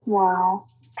Wow.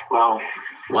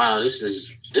 Wow, this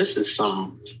is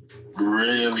some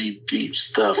really deep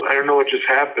stuff. I don't know what just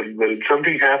happened, but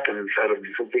something happened inside of me.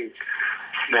 Something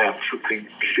snapped, something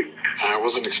clicked. I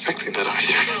wasn't expecting that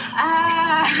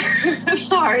either.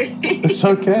 Sorry. It's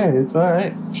okay. It's all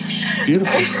right. It's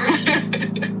beautiful.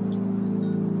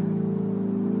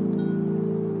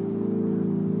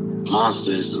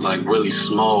 Monster is like really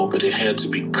small, but it had to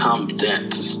become that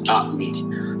to stop me.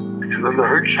 And then the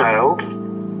hurt child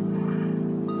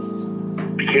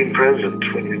became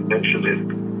present when you mentioned it.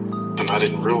 And I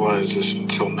didn't realize this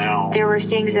until now. There were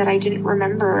things that I didn't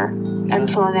remember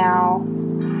until now.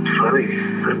 It's funny. I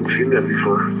haven't seen that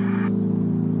before.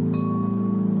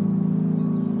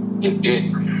 It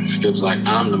feels like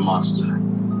I'm the monster.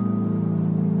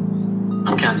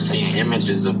 I'm kind of seeing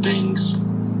images of things.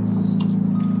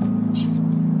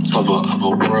 Of a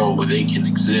world where they can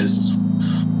exist.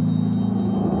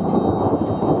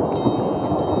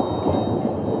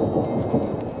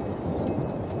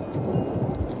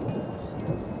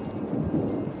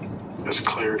 This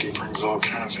clarity brings all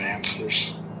kinds of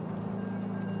answers.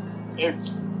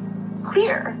 It's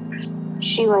clear.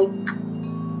 She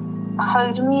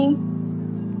hugged me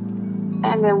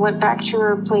and then went back to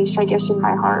her place, I guess, in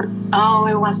my heart. Oh,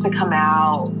 it wants to come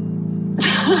out.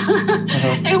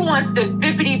 It wants to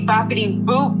bippity boppity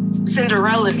boop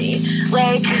Cinderella me.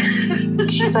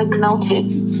 She's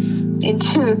melted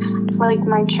into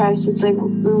my chest. It's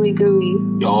ooey gooey.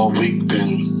 All week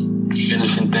been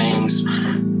finishing things,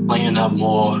 cleaning up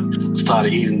more,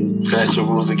 started eating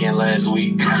vegetables again last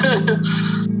week.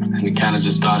 And it kind of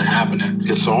just started happening.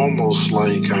 It's almost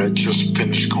like I just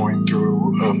finished going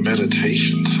through a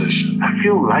meditation session. I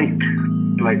feel light.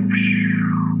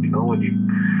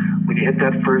 When you hit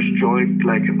that first joint,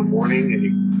 in the morning,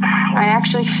 and I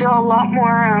actually feel a lot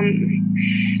more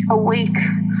awake.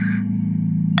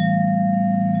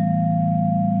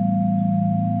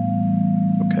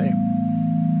 Okay.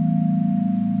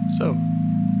 So,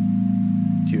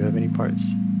 do you have any parts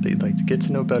that you'd like to get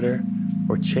to know better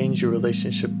or change your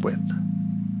relationship with?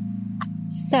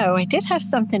 So, I did have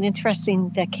something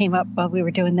interesting that came up while we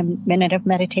were doing the minute of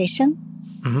meditation.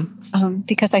 Mm-hmm.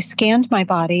 Because I scanned my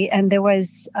body and there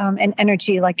was an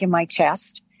energy in my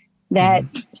chest that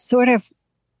sort of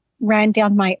ran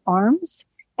down my arms.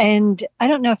 And I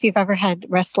don't know if you've ever had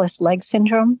restless leg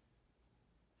syndrome.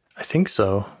 I think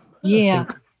so. Yeah. I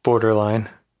think borderline.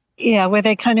 Yeah, where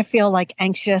they kind of feel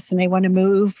anxious and they want to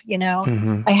move,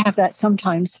 Mm-hmm. I have that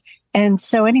sometimes. And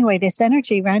so anyway, this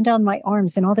energy ran down my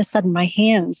arms and all of a sudden my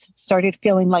hands started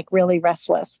feeling really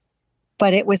restless.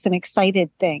 But it was an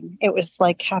excited thing. It was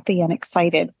happy and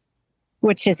excited,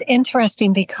 which is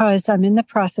interesting because I'm in the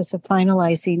process of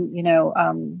finalizing,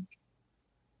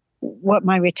 what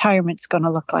my retirement's going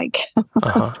to look like.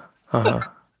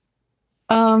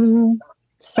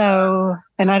 So,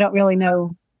 and I don't really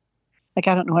know, I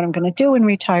don't know what I'm going to do in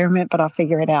retirement, but I'll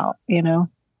figure it out,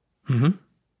 Mm-hmm.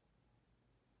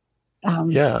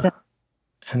 Yeah.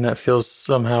 And that feels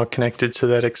somehow connected to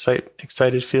that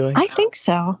excited feeling? I think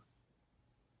so.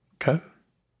 Okay.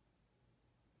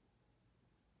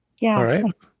 Yeah. All right.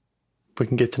 We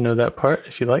can get to know that part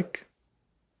if you like.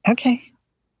 Okay.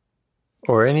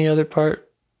 Or any other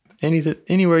part,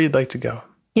 anywhere you'd like to go.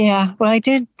 Yeah. Well, I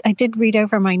did read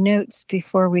over my notes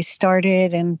before we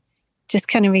started and just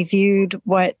kind of reviewed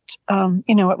what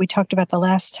we talked about the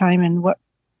last time and what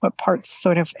parts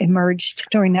sort of emerged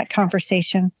during that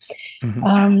conversation.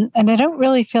 Mm-hmm. And I don't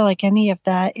really feel like any of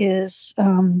that is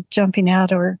jumping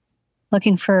out or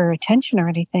looking for attention or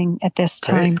anything at this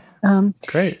time.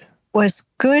 Great. Was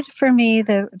good for me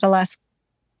the last,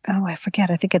 I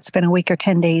forget, I think it's been a week or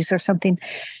 10 days or something.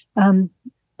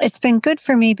 It's been good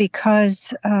for me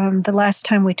because the last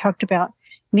time we talked about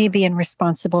me being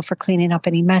responsible for cleaning up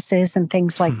any messes and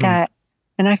things like that.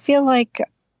 And I feel like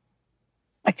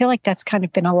that's kind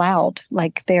of been allowed,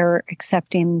 they're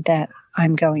accepting that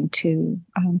I'm going to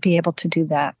be able to do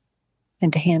that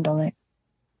and to handle it.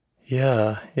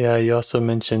 Yeah. You also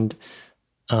mentioned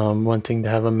wanting to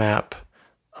have a map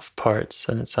of parts,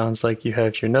 and it sounds like you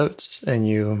have your notes and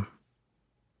you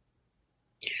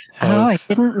have... Oh, I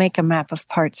didn't make a map of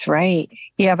parts, right?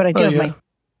 Yeah, but I do have my...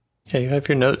 Yeah, you have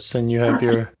your notes and you have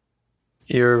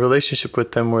your relationship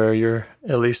with them where you're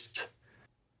at least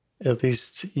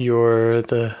you're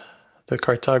the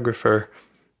cartographer.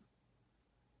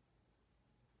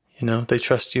 They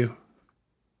trust you.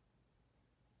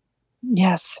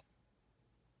 Yes.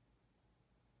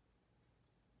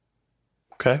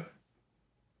 Okay.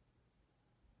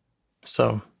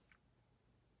 So,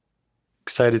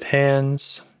 excited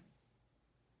hands.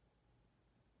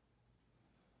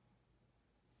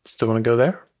 Still want to go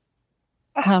there?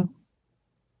 That's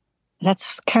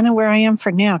kind of where I am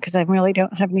for now because I really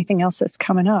don't have anything else that's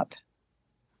coming up.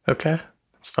 Okay,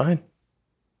 that's fine.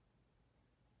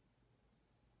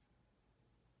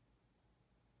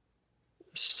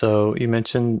 So you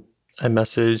mentioned a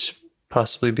message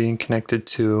possibly being connected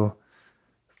to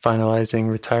finalizing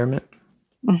retirement.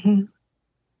 Mm-hmm.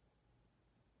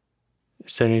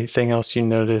 Is there anything else you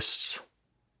notice?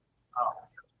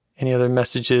 Any other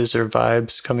messages or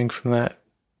vibes coming from that?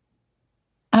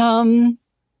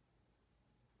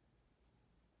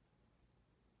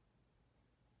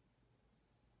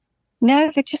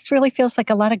 No, it just really feels like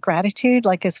a lot of gratitude,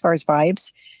 like as far as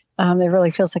vibes. It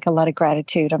really feels like a lot of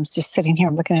gratitude. I'm just sitting here,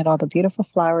 I'm looking at all the beautiful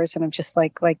flowers, and I'm just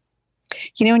like, when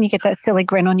you get that silly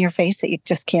grin on your face that you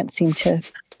just can't seem to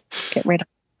get rid of.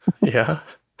 Yeah.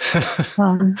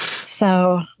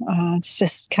 So it's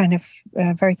just kind of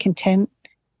very content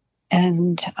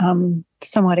and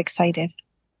somewhat excited.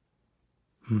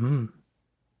 Mm-hmm.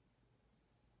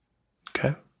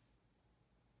 Okay.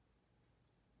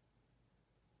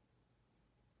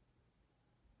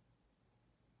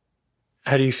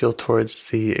 How do you feel towards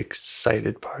the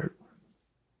excited part?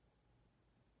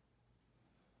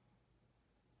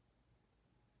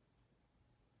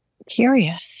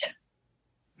 Curious.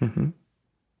 Mm-hmm.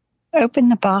 Open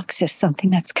the box is something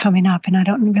that's coming up, and I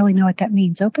don't really know what that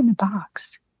means. Open the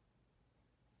box.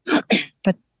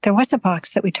 But there was a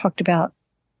box that we talked about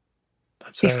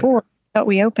before. Right. I thought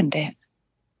we opened it.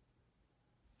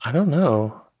 I don't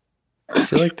know. I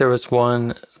feel like there was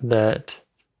one that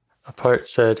a part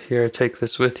said, "Here, take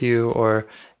this with you," or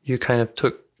you kind of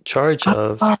took charge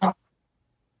of.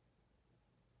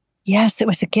 Yes, it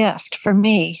was a gift for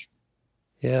me.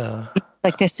 Yeah.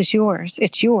 Like, this is yours.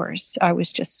 It's yours. I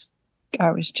was just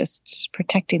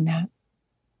protecting that.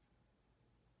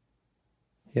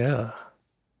 Yeah.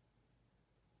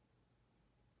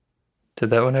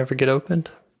 Did that one ever get opened?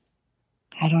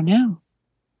 I don't know.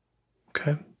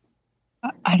 Okay.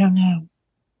 I don't know.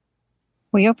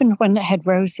 We opened one that had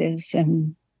roses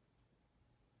and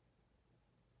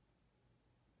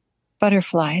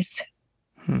butterflies.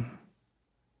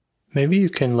 Maybe you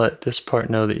can let this part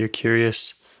know that you're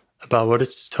curious about what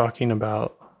it's talking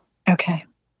about. Okay.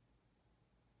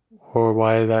 Or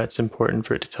why that's important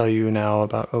for it to tell you now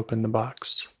about open the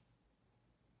box.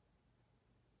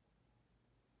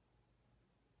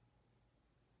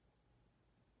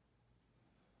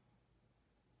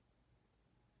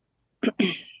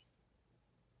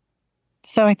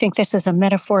 So I think this is a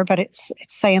metaphor, but it's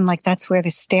saying like that's where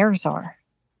the stairs are.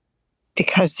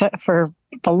 Because for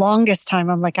the longest time,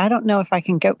 I'm like, I don't know if I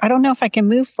can go. I don't know if I can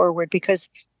move forward because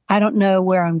I don't know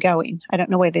where I'm going. I don't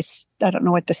know I don't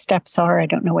know what the steps are. I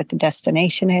don't know what the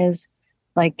destination is.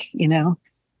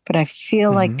 But I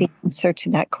feel like the answer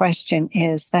to that question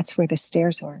is that's where the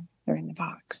stairs are. They're in the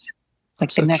box.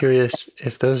 Like I'm so curious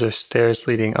if those are stairs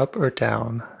leading up or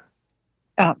down.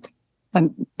 Up.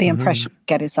 The impression I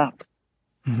get is up.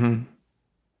 Mm-hmm.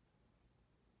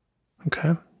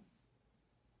 Okay.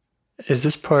 Is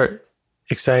this part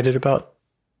excited about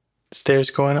stairs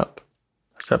going up?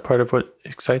 Is that part of what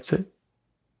excites it?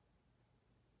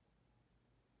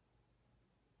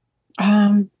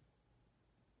 Or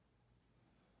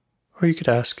you could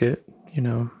ask it,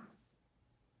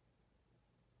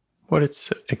 what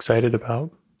it's excited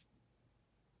about.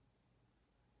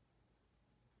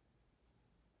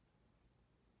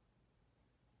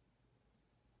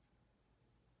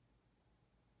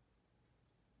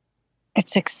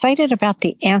 It's excited about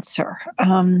the answer.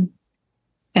 And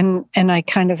I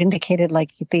kind of indicated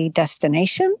like the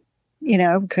destination,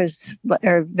 because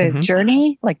or the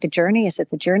journey, like the journey. Is it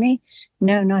the journey?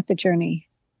 No, not the journey.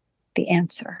 The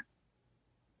answer.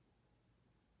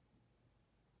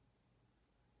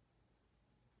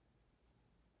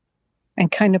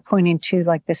 And kind of pointing to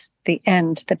like this, the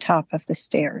end, the top of the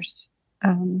stairs.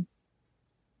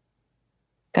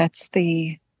 That's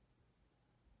the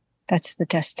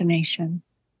destination.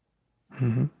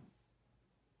 Mm-hmm.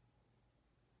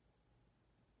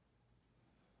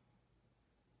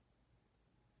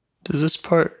 Does this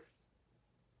part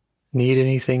need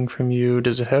anything from you?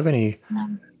 Does it have any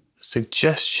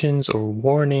suggestions or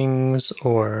warnings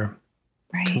or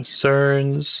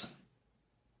concerns?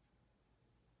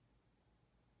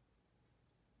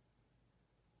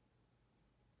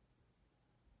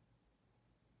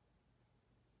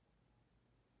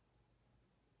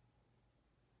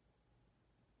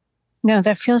 No,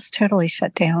 that feels totally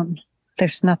shut down.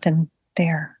 There's nothing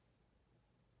there.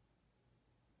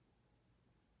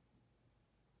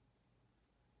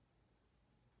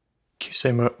 Can you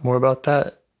say more about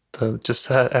that?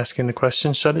 Just asking the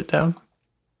question shut it down?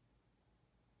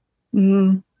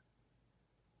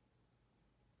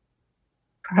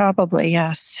 Probably,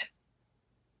 yes.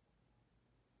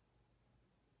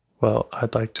 Well,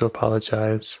 I'd like to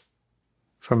apologize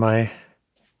for my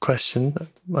question.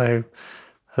 They're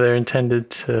intended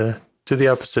to do the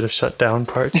opposite of shut down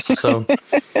parts. So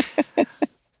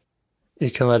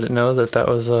you can let it know that that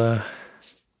was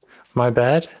my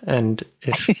bad. And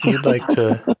if you'd like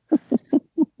to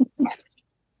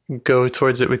go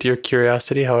towards it with your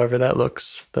curiosity, however that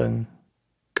looks, then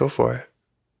go for it.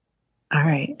 All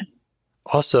right.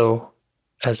 Also,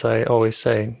 as I always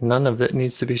say, none of it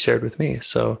needs to be shared with me.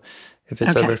 So if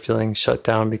it's ever feeling shut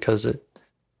down because it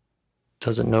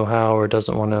doesn't know how or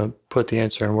doesn't want to put the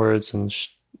answer in words and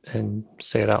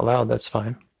say it out loud, that's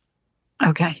fine.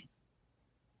 Okay.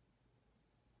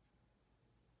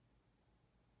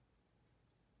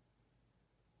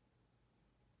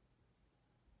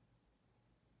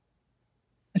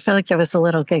 I feel like there was a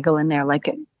little giggle in there, like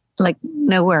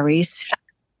no worries.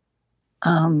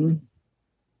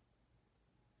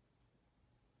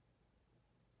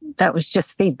 That was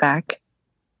just feedback.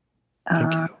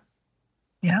 Thank you.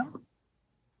 Yeah.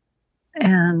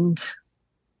 And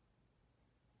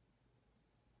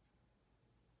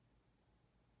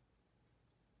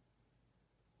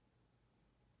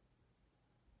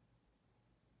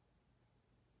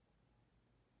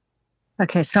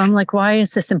okay, so I'm like, why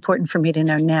is this important for me to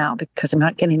know now? Because I'm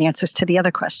not getting answers to the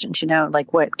other questions,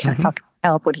 like what how can I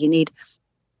help? What do you need?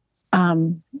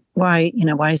 Why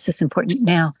is this important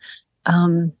now?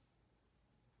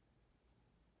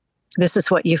 This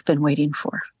is what you've been waiting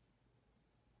for.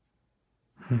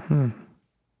 Mm-hmm.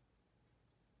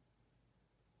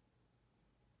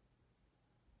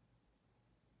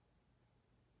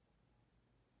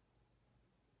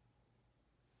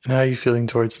 And how are you feeling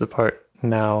towards the part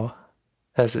now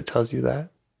as it tells you that?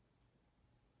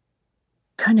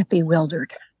 Kind of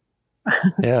bewildered.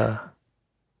 Yeah.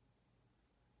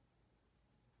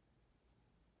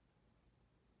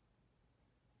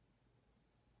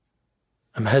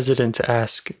 I'm hesitant to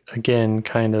ask again,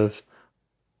 kind of,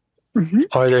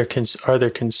 are there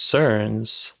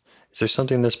concerns? Is there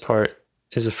something this part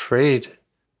is afraid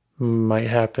might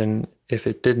happen if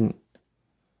it didn't,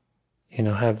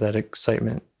 have that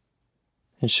excitement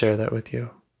and share that with you?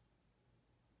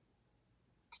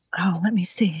 Oh, let me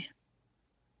see.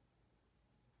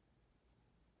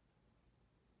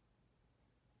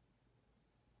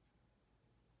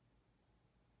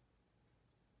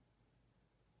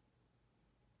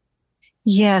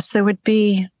 Yes, there would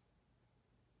be,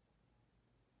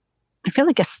 I feel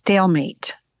like a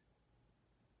stalemate.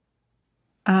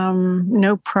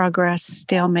 No progress,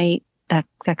 stalemate, that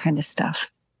kind of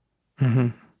stuff. Mm-hmm.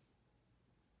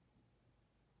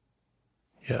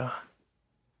 Yeah.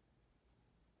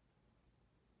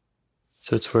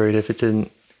 So it's worried if it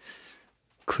didn't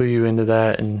clue you into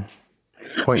that and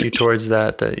point you towards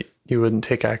that you wouldn't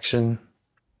take action.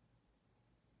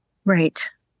 Right.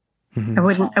 Mm-hmm.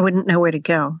 I wouldn't know where to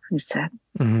go, you said.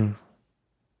 Mm-hmm.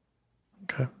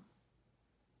 Okay.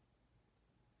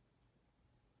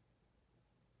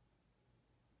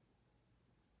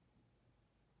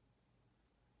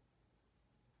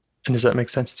 And does that make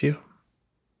sense to you?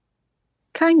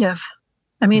 Kind of.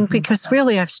 I mean, because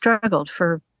really I've struggled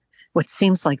for what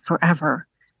seems like forever.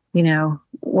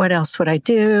 What else would I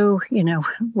do?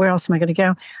 Where else am I going to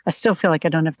go? I still feel like I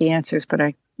don't have the answers, but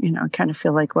I kind of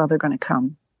feel like, well, they're going to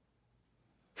come.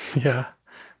 Yeah.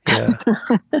 Yeah.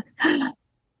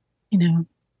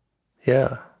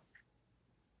 Yeah.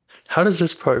 How does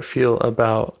this part feel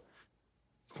about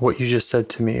what you just said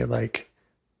to me? Like,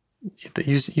 that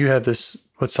you have this,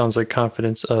 what sounds like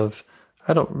confidence of,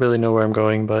 I don't really know where I'm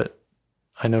going, but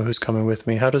I know who's coming with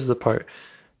me. How does the part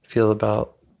feel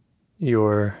about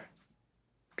your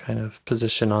kind of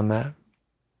position on that?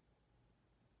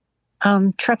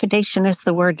 Trepidation is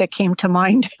the word that came to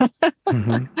mind.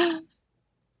 Mm-hmm.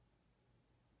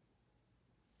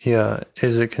 Yeah.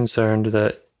 Is it concerned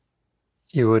that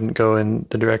you wouldn't go in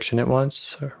the direction it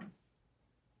wants? Or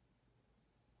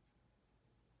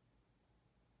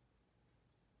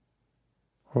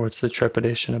what's the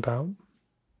trepidation about?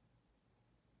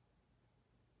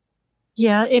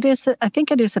 Yeah, it is. I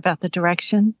think it is about the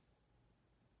direction.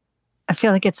 I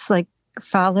feel like it's like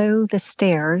follow the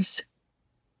stairs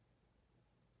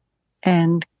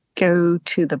and go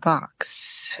to the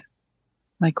box.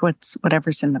 Like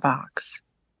whatever's in the box.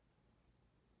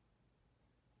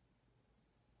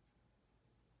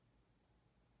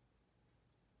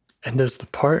 And does the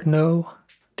part know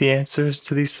the answers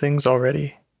to these things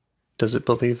already? Does it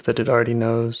believe that it already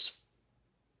knows?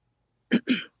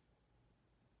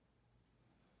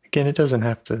 Again, it doesn't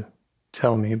have to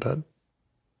tell me, but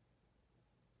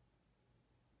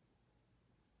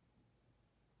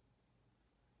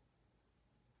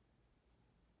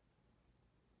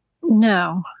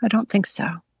No, I don't think so.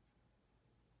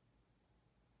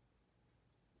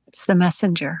 It's the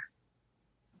messenger.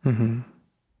 Mm-hmm.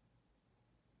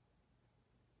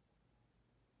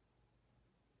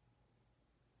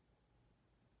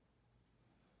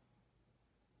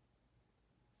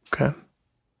 Okay.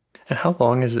 And how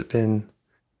long has it been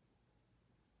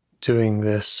doing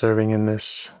this, serving in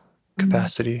this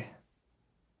capacity?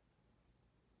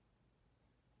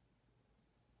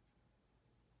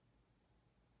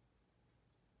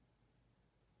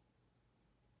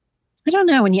 I don't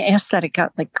know. When you asked that, it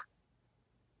got like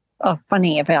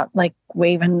funny about like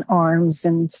waving arms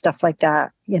and stuff like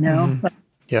that, you know? Mm-hmm.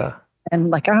 Yeah.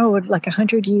 And like, like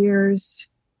 100 years.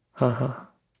 Uh-huh.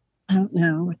 I don't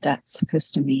know what that's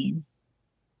supposed to mean.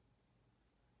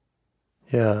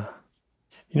 Yeah.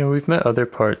 We've met other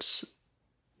parts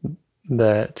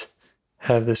that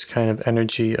have this kind of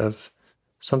energy of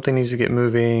something needs to get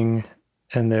moving,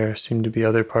 and there seem to be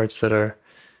other parts that are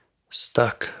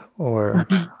stuck, or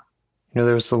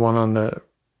there was the one on the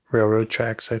railroad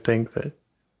tracks, I think, that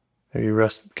maybe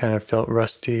kind of felt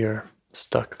rusty or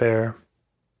stuck there.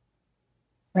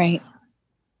 Right.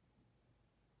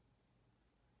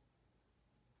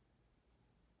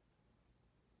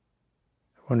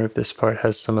 I wonder if this part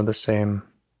has some of the same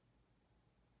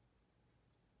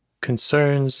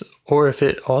concerns, or if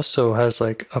it also has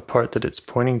like a part that it's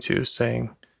pointing to, saying,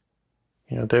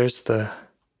 there's the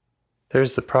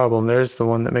problem, there's the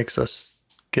one that makes us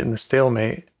get in the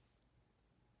stalemate.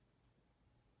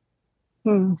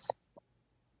 Hmm.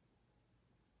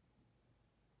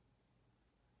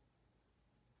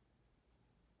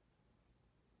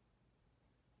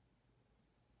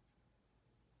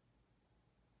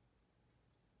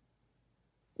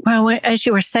 Well, as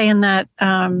you were saying that,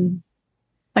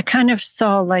 I kind of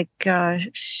saw like a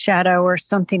shadow or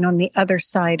something on the other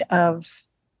side of,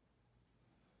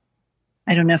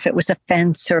 I don't know if it was a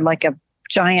fence or like a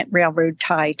giant railroad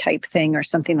tie type thing or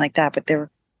something like that, but there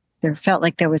felt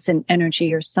like there was an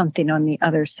energy or something on the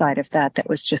other side of that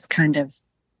was just kind of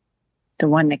the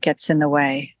one that gets in the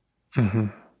way. Mm-hmm.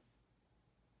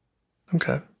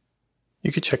 Okay.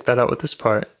 You could check that out with this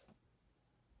part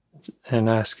and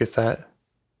ask if that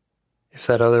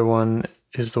other one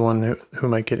is the one who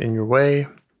might get in your way.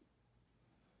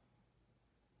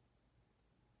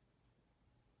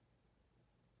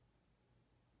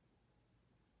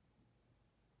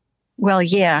 Well,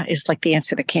 yeah, is like the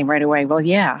answer that came right away. Well,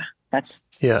 yeah, that's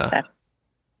that.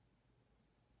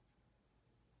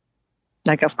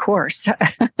 Like, of course.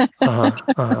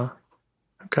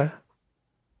 Okay.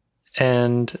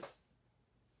 And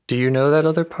do you know that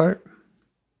other part?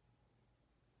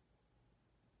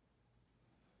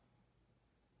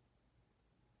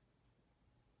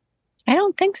 I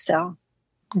don't think so.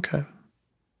 Okay.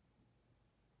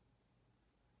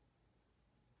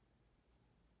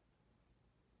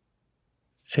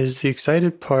 Is the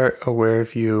excited part aware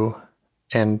of you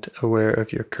and aware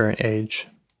of your current age?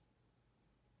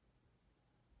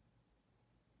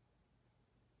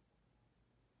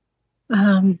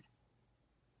 I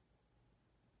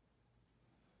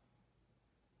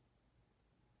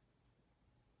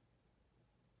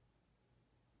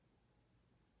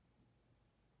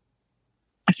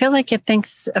feel like it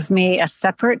thinks of me as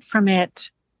separate from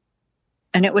it.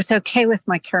 And it was okay with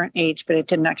my current age, but it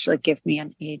didn't actually give me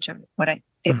an age of what it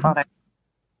thought I.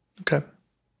 Okay.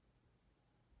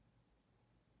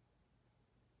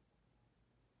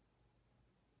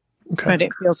 Okay. But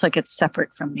it feels like it's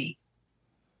separate from me.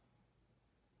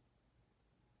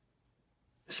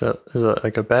 Is that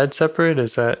like a bad separate?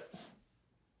 Is that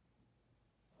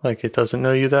like it doesn't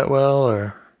know you that well,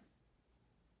 or?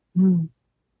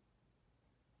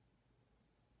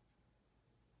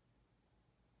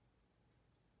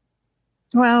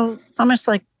 Well, almost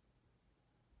like,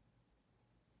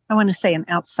 I want to say an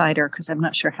outsider because I'm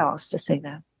not sure how else to say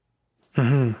that.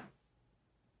 Mm-hmm.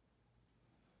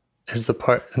 The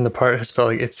part has felt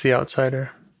like it's the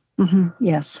outsider? Mm-hmm.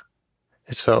 Yes.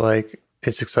 It's felt like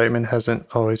its excitement hasn't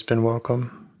always been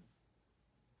welcome?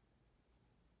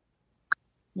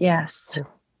 Yes.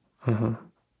 Mm-hmm.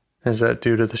 Is that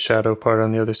due to the shadow part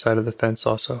on the other side of the fence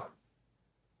also?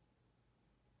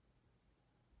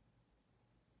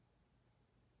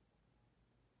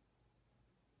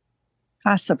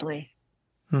 Possibly.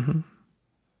 Mm-hmm.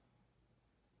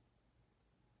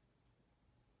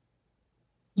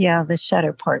 Yeah, the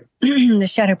shadow part. The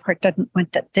shadow part didn't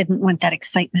want that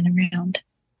excitement around.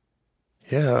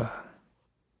 Yeah.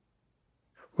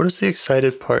 What does the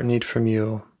excited part need from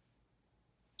you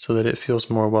so that it feels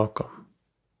more welcome?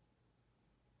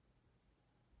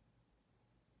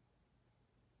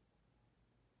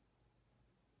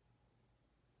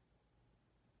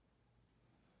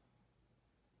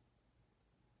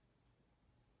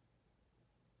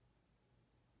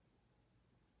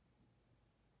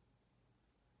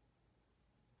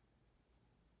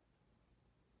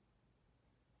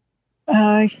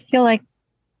 I feel like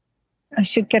I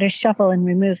should get a shovel and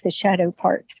remove the shadow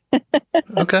parts.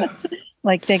 Okay.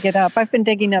 Like dig it up. I've been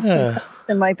digging up some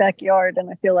in my backyard, and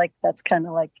I feel like that's kind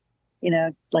of like,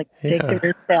 dig the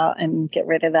roots out and get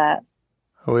rid of that.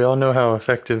 We all know how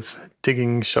effective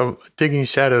digging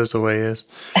shadows away is.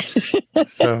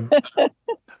 So,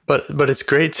 but it's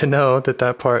great to know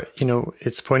that part,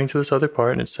 it's pointing to this other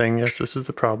part and it's saying, yes, this is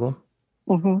the problem.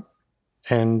 Mm-hmm.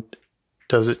 And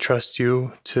does it trust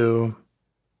you to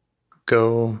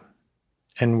go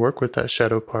and work with that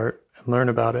shadow part and learn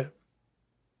about it?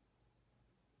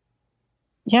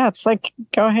 Yeah, it's like,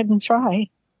 go ahead and try.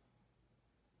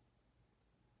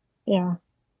 Yeah.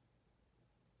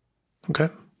 Okay.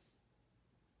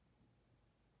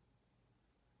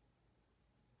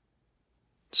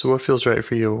 So what feels right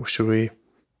for you? Should we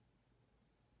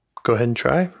go ahead and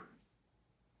try?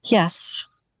 Yes.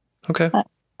 Okay.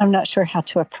 I'm not sure how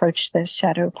to approach the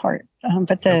shadow part,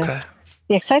 but the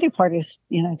excited part is,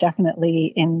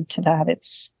 definitely into that.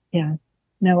 It's,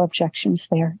 no objections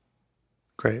there.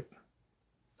 Great.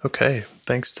 Okay.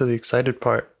 Thanks to the excited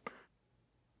part.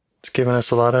 It's given us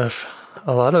a lot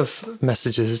of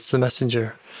messages. It's the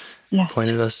messenger. Yes.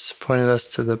 Pointed us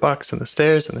to the box and the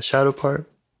stairs and the shadow part.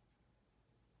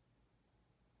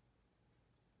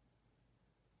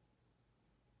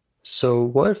 So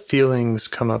what feelings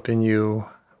come up in you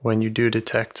when you do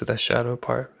detect the shadow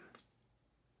part?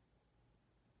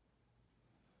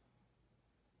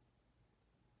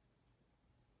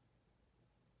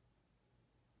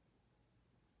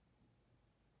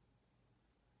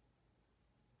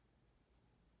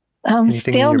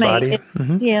 Anything in your body?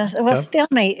 Mm-hmm. Yes. Well,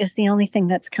 stalemate is the only thing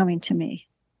that's coming to me.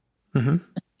 Mm-hmm.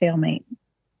 Stalemate.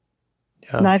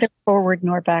 Yeah. Neither forward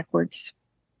nor backwards.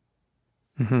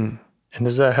 Mm-hmm. And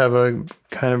does that have a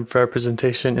kind of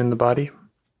representation in the body?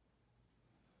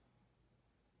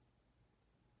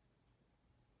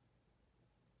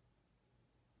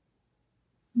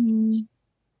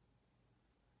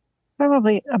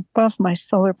 Probably above my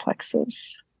solar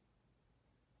plexus.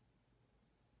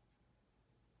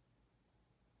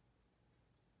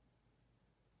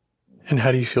 And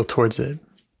how do you feel towards it?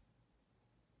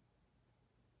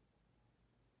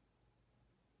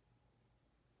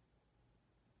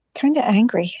 Kind of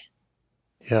angry.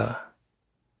 Yeah.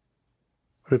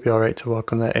 Would it be all right to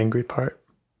welcome that angry part?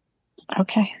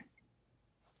 Okay.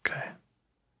 Okay.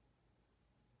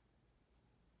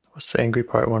 What's the angry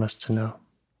part want us to know?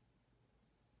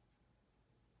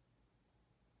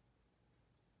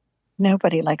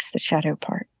 Nobody likes the shadow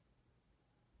part.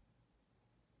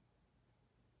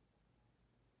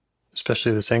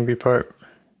 Especially this angry part?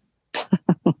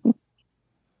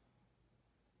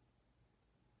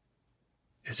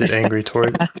 Is it angry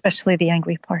toward? Especially the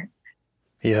angry part.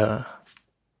 Yeah.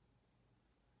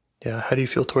 Yeah. How do you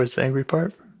feel towards the angry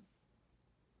part?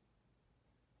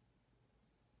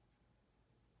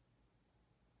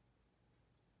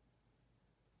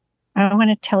 I want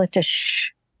to tell it to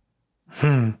shh.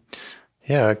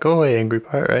 Yeah, go away, angry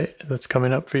part, right? That's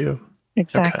coming up for you.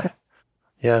 Exactly. Okay.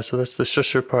 Yeah, so that's the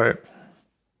shusher part.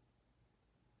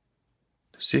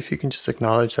 See if you can just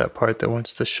acknowledge that part that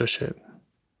wants to shush it.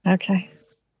 Okay.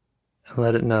 And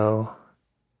let it know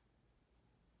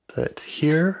that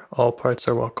here, all parts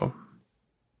are welcome.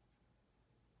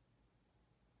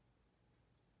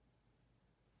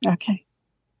 Okay.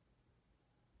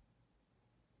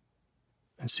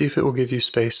 And see if it will give you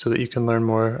space so that you can learn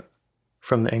more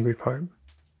from the angry part.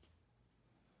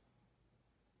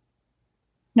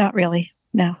 Not really.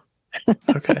 No.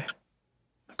 Okay.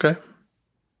 Okay.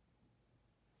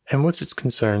 And what's its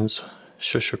concerns?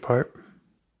 Shusher part.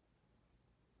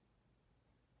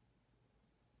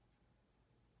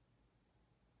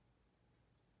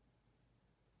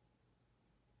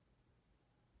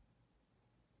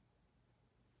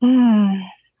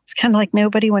 It's kind of like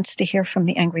nobody wants to hear from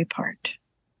the angry part.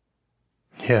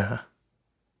 Yeah.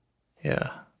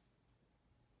 Yeah.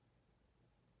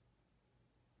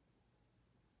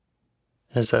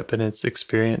 Has that been its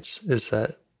experience? Is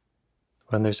that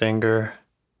when there's anger,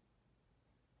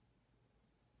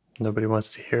 nobody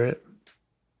wants to hear it?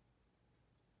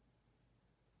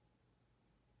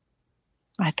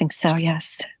 I think so,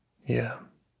 yes. Yeah.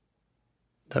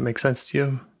 That makes sense to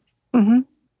you? Mm-hmm.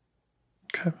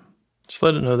 Okay. Just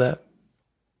let it know that.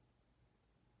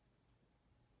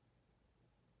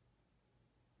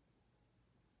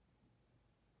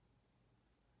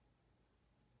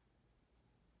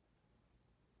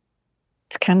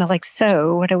 It's kind of like,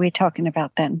 so what are we talking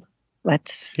about then?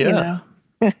 Let's,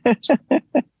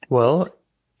 Well,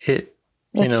 it,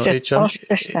 it jumps.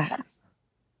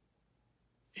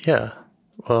 Yeah.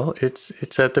 Well, it's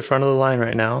at the front of the line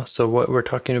right now. So what we're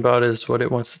talking about is what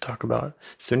it wants to talk about.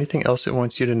 Is there anything else it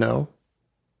wants you to know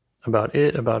about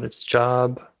it, about its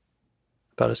job,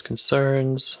 about its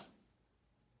concerns?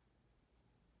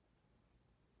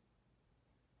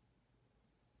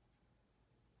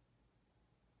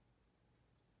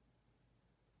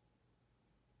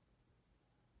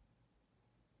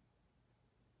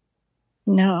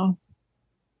 No.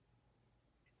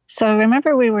 So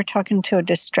remember we were talking to a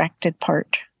distracted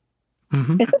part.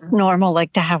 Mm-hmm. Is this normal,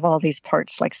 like to have all these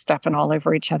parts like stepping all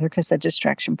over each other? Because the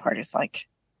distraction part is like,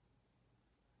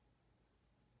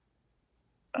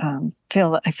 I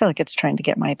feel like it's trying to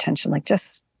get my attention. Like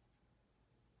just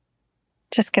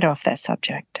get off that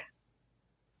subject.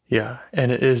 Yeah,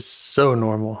 and it is so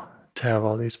normal to have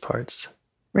all these parts.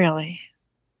 Really?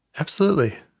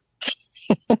 Absolutely.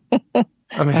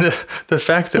 I mean, the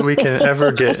fact that we can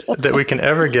ever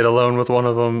get alone with one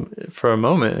of them for a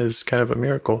moment is kind of a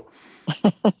miracle.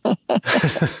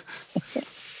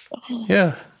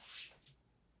 Yeah.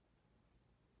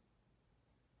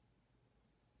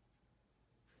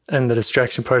 And the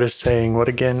distraction part is saying what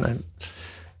again?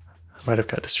 I might have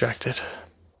got distracted.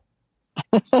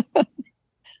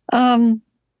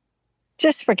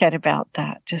 Just forget about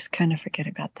that. Just kind of forget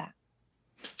about that.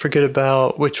 Forget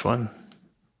about which one?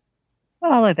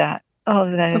 All of that. All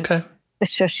of that. Okay. The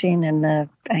shushing and the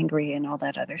angry and all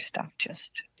that other stuff.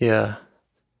 Just. Yeah.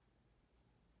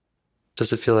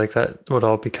 Does it feel like that would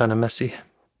all be kind of messy?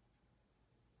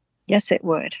 Yes, it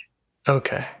would.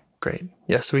 Okay, great.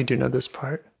 Yes, we do know this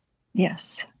part.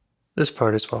 Yes. This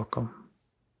part is welcome.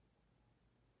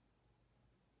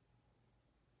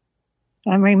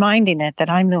 I'm reminding it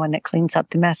that I'm the one that cleans up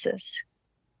the messes.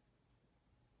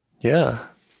 Yeah.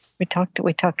 We talked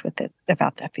with it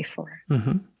about that before.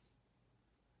 Mm-hmm.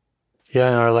 Yeah,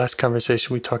 in our last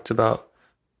conversation, we talked about,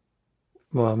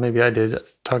 well, maybe I did,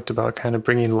 talked about kind of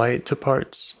bringing light to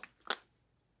parts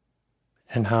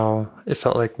and how it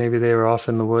felt like maybe they were off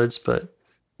in the woods, but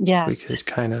yes, we could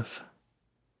kind of,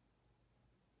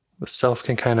 the self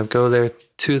can kind of go there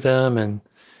to them and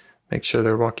make sure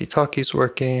their walkie-talkie's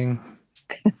working.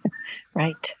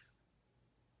 Right.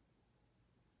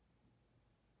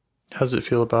 How does it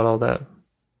feel about all that?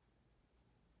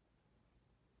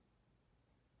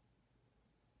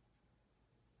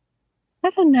 I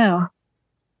don't know.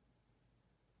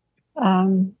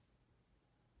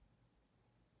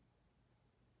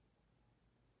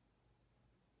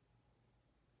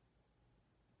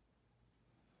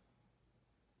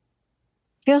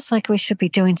 Feels like we should be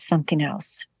doing something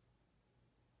else.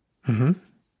 Mm-hmm.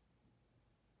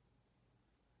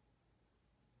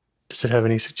 Does it have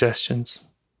any suggestions?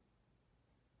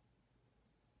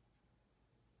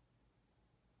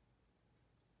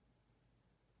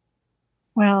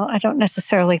 Well, I don't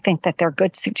necessarily think that they're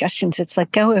good suggestions. It's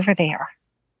like, go over there.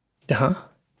 Uh-huh.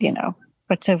 You know,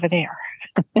 what's over there?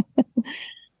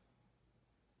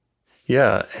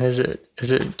 Yeah. And is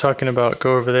it talking about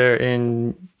go over there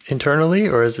internally,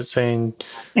 or is it saying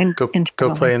go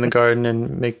play in the garden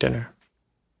and make dinner?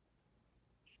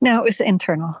 No, it was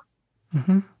internal.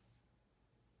 Mm-hmm.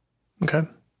 Okay.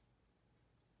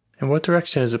 And what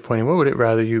direction is it pointing? What would it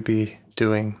rather you be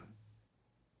doing?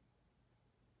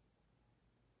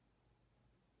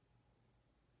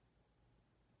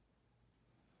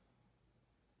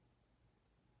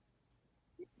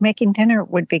 Making dinner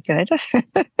would be good.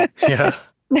 Yeah.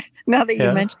 Now that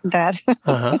you mentioned that.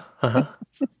 Uh-huh. Uh-huh.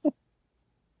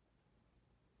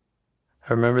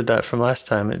 I remembered that from last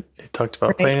time. It talked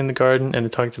about playing in the garden and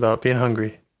it talked about being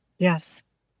hungry. Yes.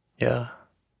 Yeah.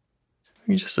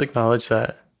 You just acknowledge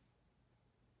that.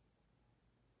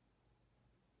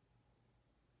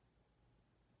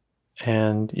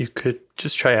 And you could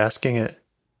just try asking it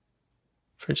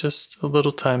for just a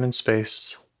little time and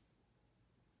space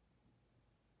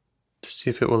to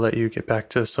see if it will let you get back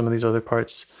to some of these other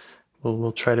parts.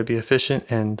 We'll try to be efficient,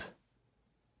 and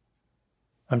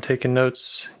I'm taking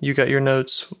notes. You got your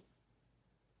notes.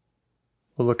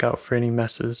 We'll look out for any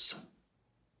messes.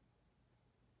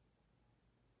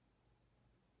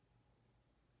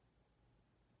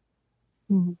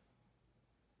 Mm.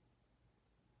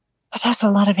 It has a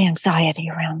lot of anxiety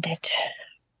around it.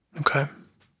 Okay.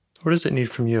 What does it need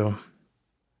from you?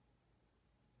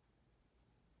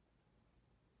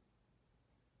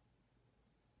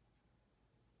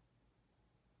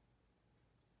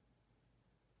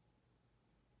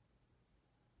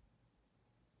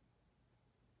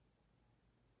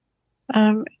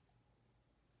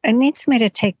 It needs me to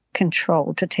take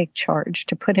control, to take charge,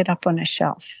 to put it up on a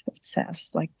shelf. It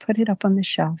says, like, put it up on the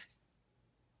shelf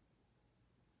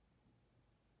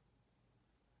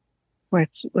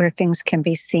where things can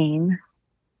be seen.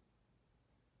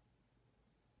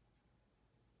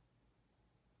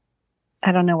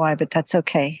 I don't know why, but that's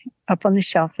okay. Up on the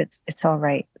shelf, it's all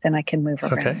right. Then I can move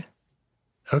around.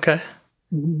 Okay.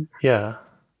 Mm-hmm. Yeah.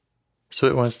 So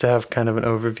it wants to have kind of an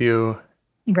overview.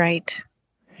 Right.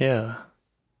 Yeah.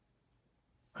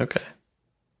 Okay.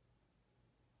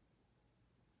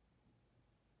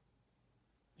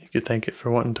 You could thank it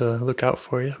for wanting to look out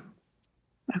for you.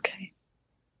 Okay.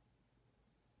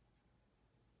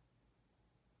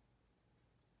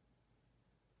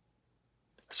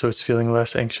 So it's feeling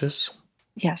less anxious?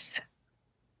 Yes.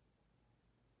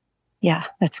 Yeah,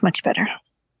 that's much better.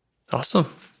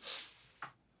 Awesome.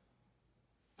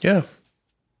 Yeah.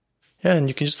 Yeah, and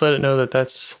you can just let it know that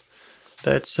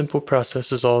that simple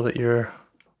process is all that you're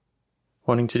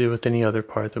wanting to do with any other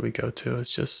part that we go to. Is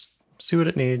just see what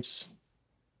it needs,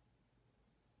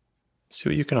 see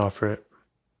what you can offer it.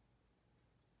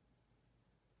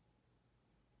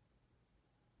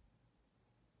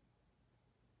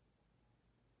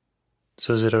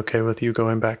 So is it okay with you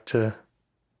going back to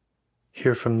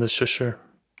hear from the shusher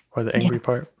or the angry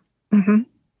part? Mm-hmm.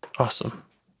 Awesome.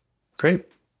 Great.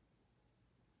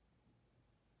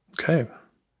 Okay.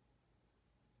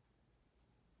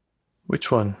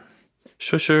 Which one?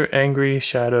 Shusher, angry,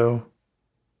 shadow.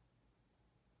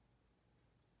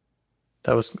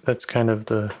 That's kind of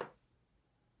the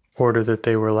order that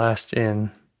they were last in.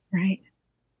 Right.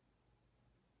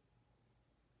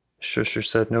 Shusher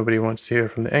said nobody wants to hear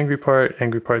from the angry part.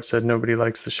 Angry part said nobody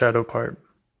likes the shadow part.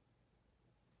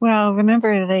 Well,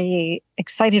 remember the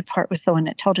excited part was the one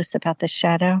that told us about the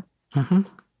shadow. Mm-hmm.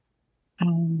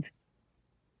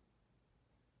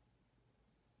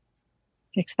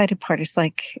 The excited part is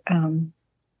like kind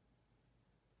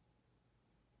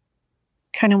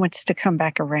of wants to come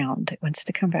back around. It wants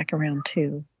to come back around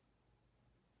to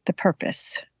the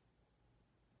purpose.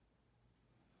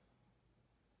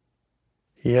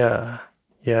 Yeah.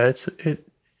 Yeah,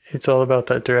 it's all about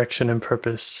that direction and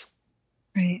purpose.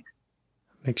 Right.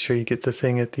 Make sure you get the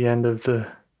thing at the end of the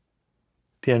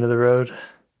end of the road.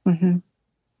 Mm-hmm.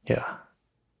 Yeah.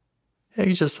 Yeah,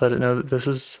 you just let it know that this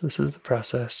is the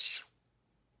process.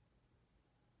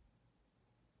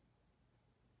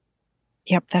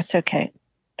 Yep, that's okay.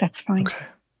 That's fine.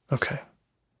 Okay.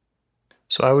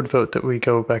 So I would vote that we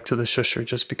go back to the shusher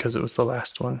just because it was the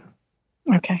last one.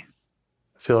 Okay.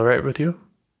 Feel all right with you?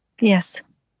 Yes.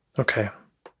 Okay.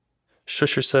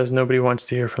 Shusher says nobody wants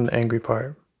to hear from the angry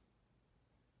part.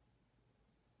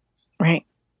 Right.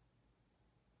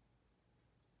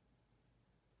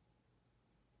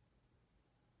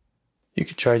 You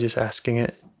could try just asking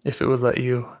it if it would let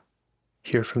you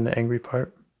hear from the angry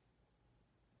part.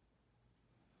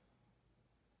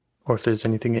 Or if there's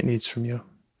anything it needs from you.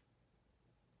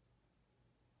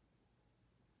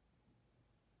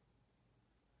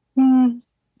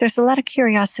 There's a lot of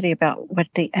curiosity about what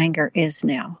the anger is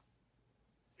now.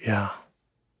 Yeah.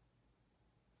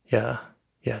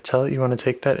 Tell it you want to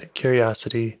take that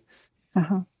curiosity,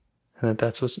 Uh-huh. and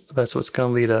that's what's going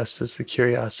to lead us is the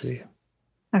curiosity.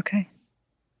 Okay.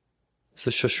 Is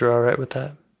the shusher all right with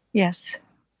that? Yes.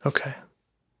 Okay.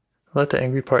 Let the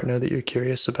angry part know that you're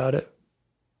curious about it.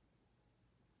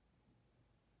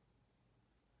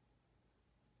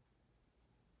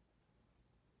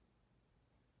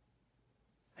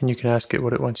 And you can ask it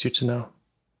what it wants you to know.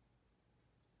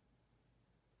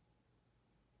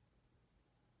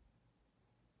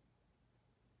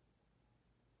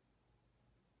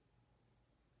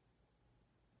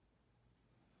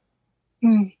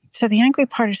 So the angry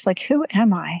part is like, who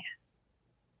am I?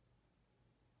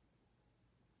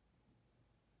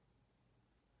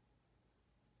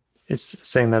 It's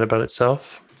saying that about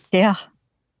itself? Yeah.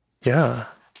 Yeah.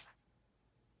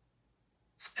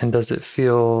 And does it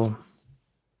feel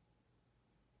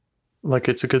like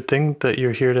it's a good thing that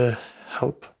you're here to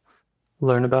help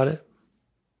learn about it?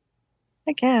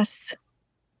 I guess.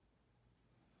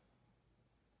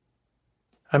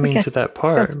 I mean, to that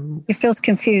part. It feels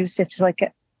confused. It's like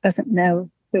it doesn't know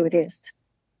who it is.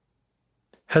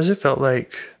 Has it felt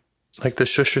like the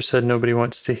shusher said nobody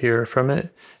wants to hear from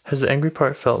it? Has the angry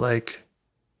part felt like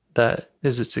that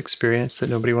is its experience, that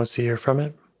nobody wants to hear from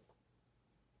it?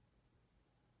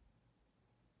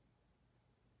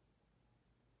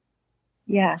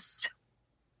 Yes.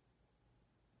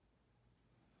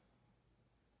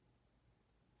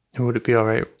 And would it be all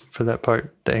right for that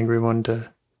part, the angry one,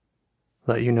 to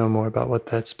let you know more about what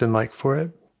that's been like for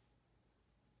it?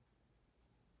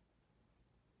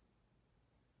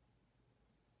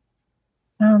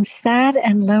 Sad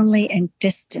and lonely and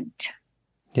distant.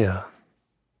 Yeah.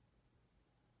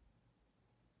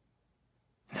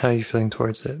 How are you feeling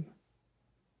towards it?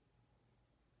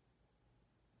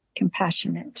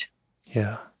 Compassionate.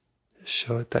 Yeah. Just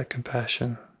show it that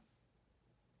compassion.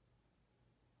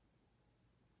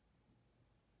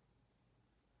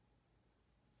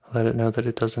 Let it know that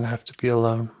it doesn't have to be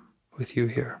alone with you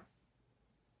here.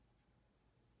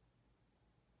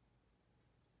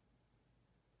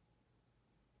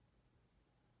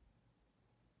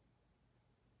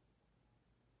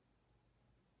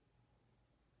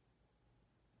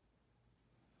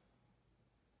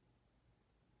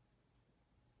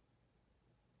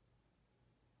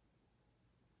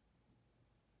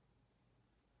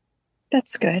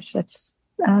 That's good. That's,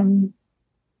 I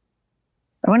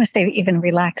want to say even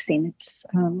relaxing. It's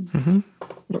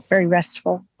very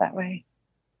restful that way.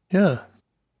 Yeah.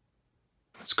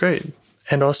 That's great.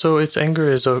 And also its anger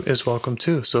is welcome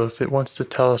too. So if it wants to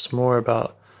tell us more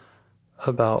about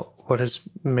what has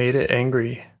made it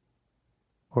angry,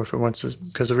 or if it wants to,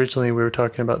 because originally we were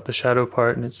talking about the shadow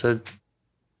part and it said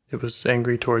it was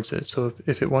angry towards it. So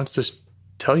if it wants to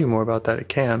tell you more about that, it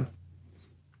can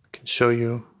show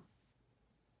you.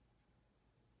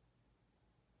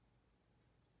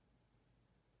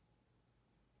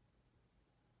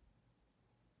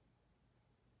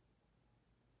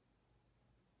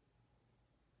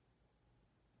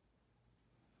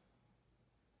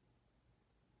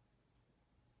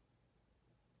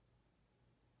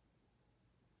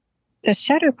 The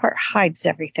shadow part hides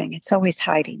everything. It's always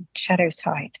hiding. Shadows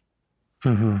hide.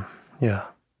 Yeah.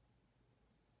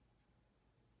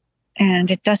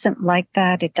 And it doesn't like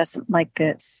that. It doesn't like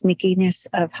the sneakiness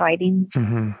of hiding.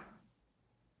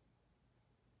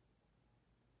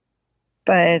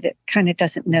 But it kind of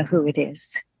doesn't know who it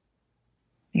is.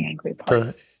 The angry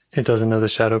part. It doesn't know the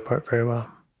shadow part very well.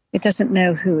 It doesn't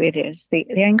know who it is. The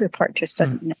angry part just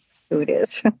doesn't know who it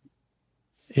is.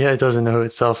 Yeah, it doesn't know who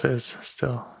itself is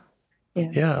still.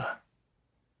 Yeah.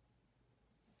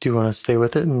 Do you want to stay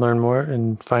with it and learn more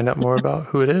and find out more about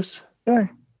who it is? Sure.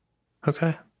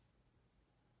 Okay.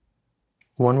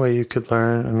 One way you could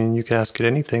learn, I mean, you could ask it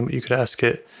anything, but you could ask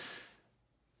it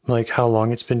like how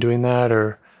long it's been doing that,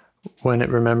 or when it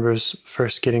remembers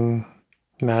first getting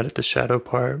mad at the shadow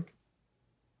part.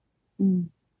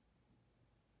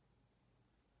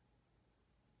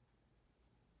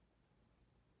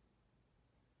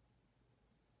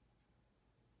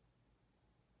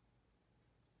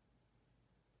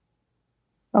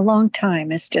 A long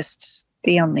time is just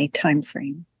the only time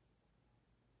frame.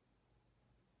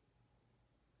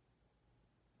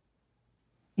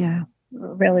 Yeah, a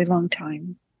really long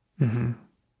time. And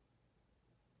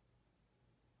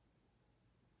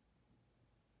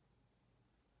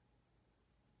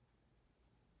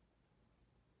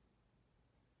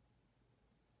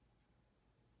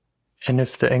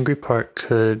if the angry part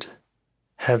could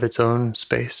have its own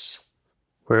space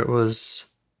where it was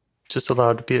just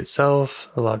allowed to be itself,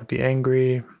 allowed to be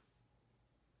angry,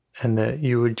 and that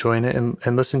you would join it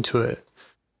and listen to it,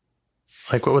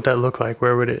 like what would that look like?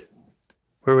 Where would it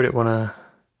want to,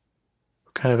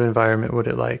 what kind of environment would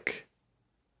it like?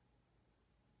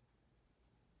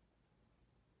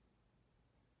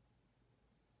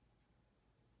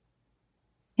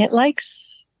 It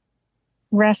likes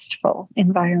restful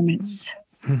environments,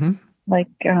 like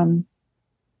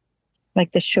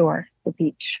the shore, the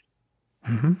beach.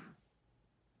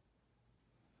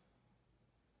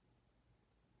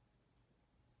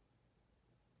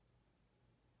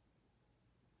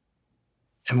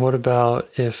 And what about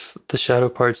if the shadow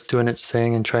part's doing its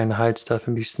thing and trying to hide stuff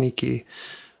and be sneaky?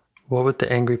 What would the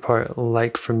angry part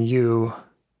like from you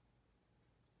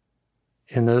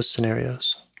in those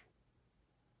scenarios?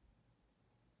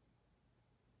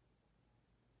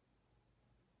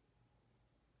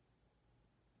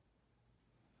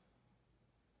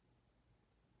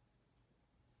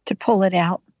 To pull it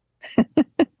out.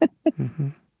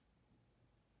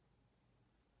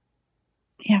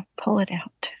 Yeah, pull it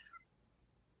out.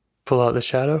 Pull out the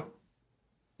shadow?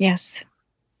 Yes.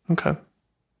 Okay.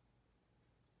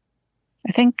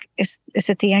 I think, is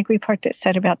it the angry part that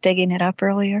said about digging it up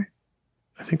earlier?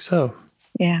 I think so.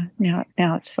 Yeah, now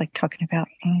it's like talking about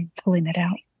pulling it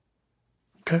out.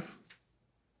 Okay.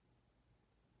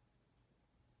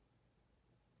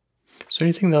 Is there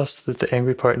anything else that the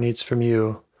angry part needs from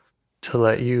you to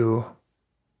let you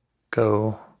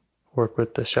go work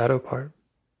with the shadow part?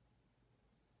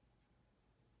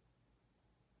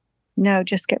 No,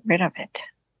 just get rid of it.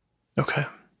 Okay.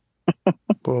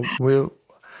 Well,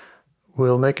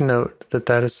 we'll make a note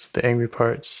that is the angry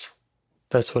part's.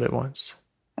 That's what it wants.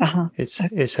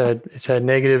 It's had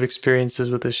negative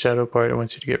experiences with the shadow part. It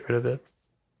wants you to get rid of it.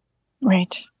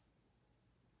 Right.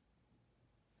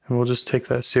 And we'll just take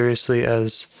that seriously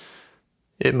as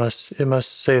it must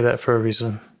say that for a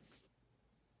reason.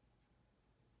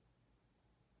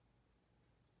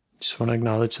 Just want to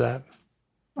acknowledge that.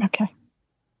 Okay.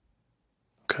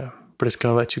 Okay. But it's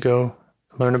going to let you go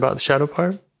learn about the shadow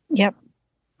part? Yep.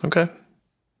 Okay.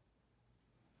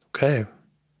 Okay.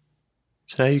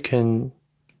 So now you can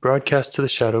broadcast to the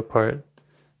shadow part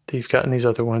that you've gotten these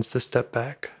other ones to step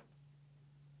back.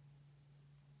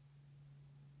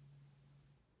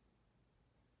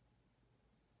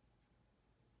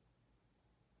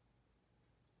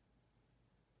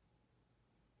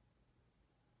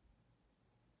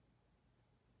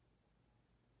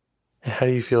 And how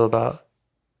do you feel about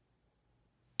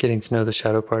getting to know the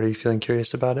shadow part? Are you feeling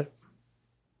curious about it?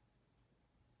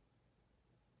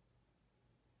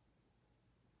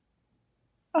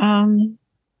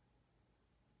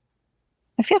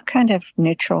 I feel kind of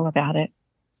neutral about it.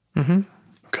 Mm-hmm.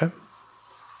 Okay.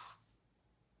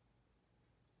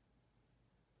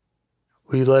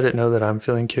 Will you let it know that I'm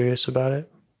feeling curious about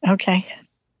it? Okay.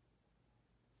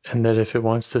 And that if it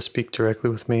wants to speak directly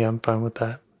with me, I'm fine with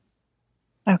that.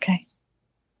 Okay.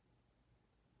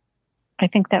 I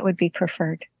think that would be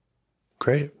preferred.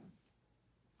 Great.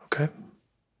 Okay.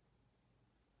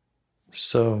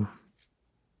 So,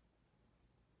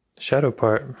 shadow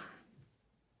part,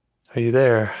 are you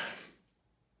there?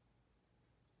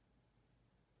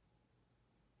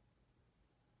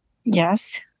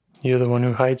 Yes. You're the one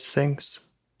who hides things?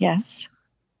 Yes.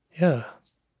 Yeah.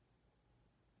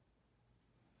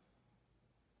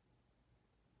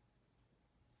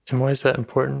 And why is that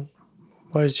important?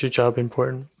 Why is your job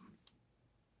important?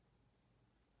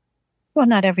 Well,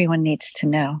 not everyone needs to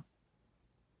know.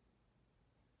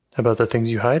 About the things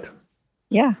you hide?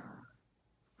 Yeah.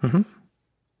 Mm-hmm.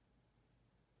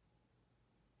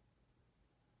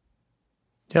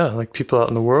 Yeah, like people out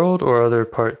in the world or other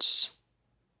parts?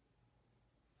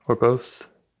 Or both?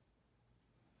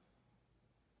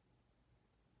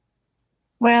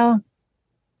 Well,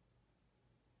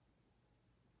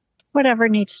 whatever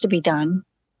needs to be done.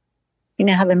 You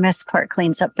know how the mess part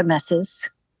cleans up the messes.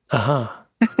 Uh-huh.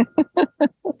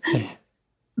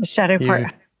 The shadow You,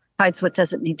 part hides what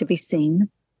doesn't need to be seen.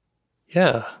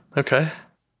 yeah, okay.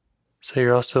 So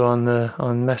you're also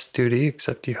on mess duty,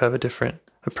 except you have a different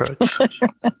approach.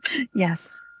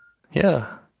 Yes. Yeah.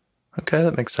 Okay,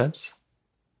 that makes sense.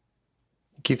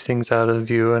 Keep things out of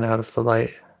view and out of the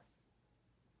light.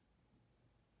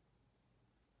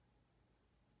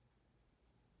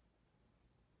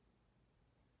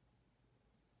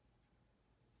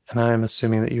 And I am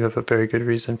assuming that you have a very good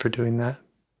reason for doing that.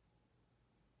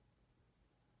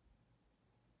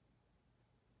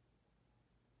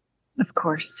 Of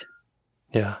course.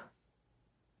 Yeah.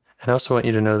 And I also want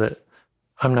you to know that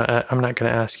I'm not going to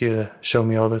ask you to show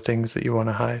me all the things that you want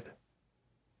to hide.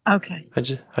 Okay. I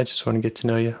just want to get to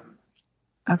know you.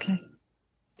 Okay.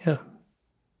 Yeah.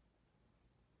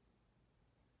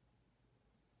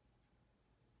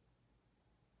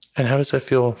 And how does that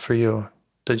feel for you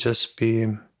to just be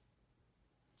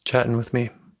chatting with me?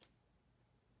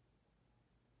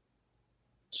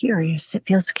 Curious. It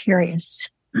feels curious.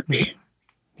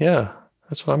 Yeah,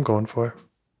 that's what I'm going for.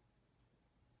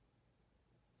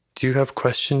 Do you have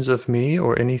questions of me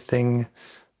or anything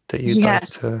that you'd like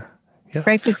Yes. to? Yeah.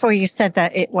 Right before you said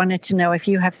that, it wanted to know if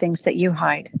you have things that you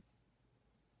hide.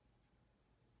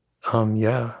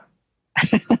 Yeah.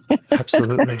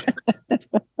 Absolutely.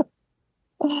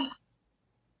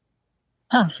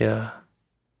 Huh. Yeah.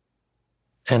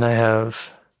 And I have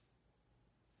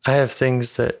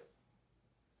things that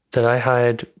I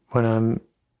hide when I'm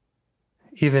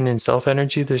even in self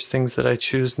energy. There's things that I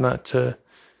choose not to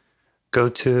go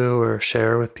to or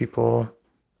share with people,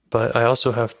 but I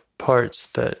also have parts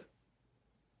that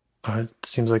it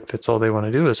seems like that's all they want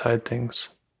to do is hide things.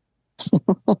 It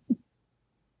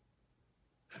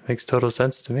makes total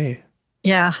sense to me.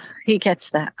 Yeah, he gets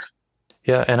that.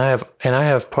 Yeah, and I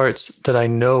have parts that I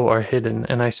know are hidden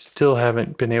and I still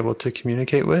haven't been able to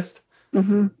communicate with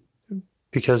Mm-hmm.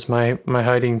 because my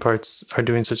hiding parts are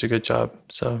doing such a good job.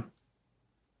 So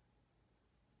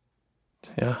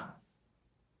yeah,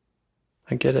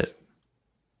 I get it.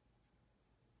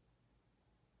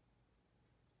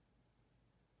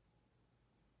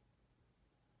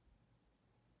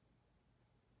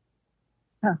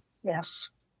 Huh. Yes.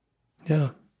 Yeah.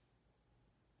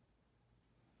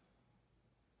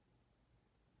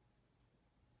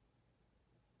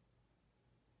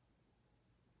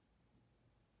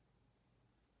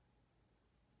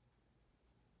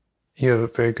 You have a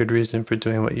very good reason for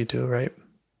doing what you do, right?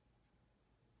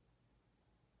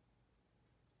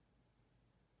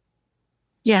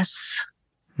 Yes.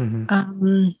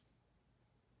 Mm-hmm.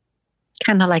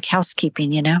 Kind of like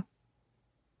housekeeping, you know?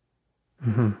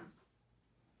 Mm-hmm.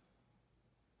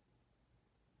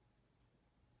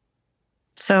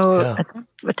 So Yeah.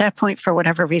 at that point, for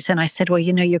whatever reason, I said, well,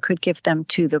 you know, you could give them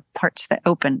to the parts that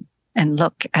open and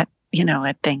look at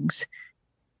at things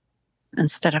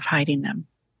instead of hiding them.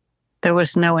 There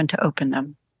was no one to open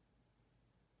them.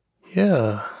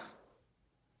 Yeah.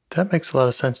 That makes a lot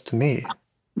of sense to me.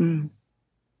 Mm.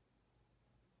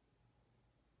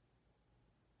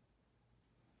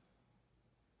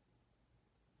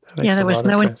 Yeah, there was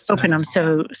no one to open them,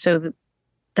 so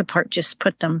the part just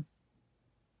put them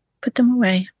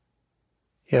away.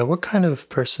 Yeah, what kind of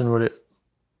person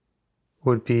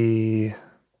would be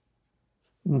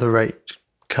the right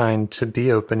kind to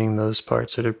be opening those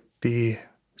parts or to be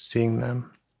seeing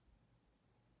them?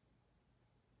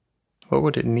 What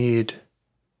would it need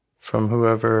from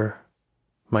whoever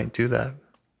might do that?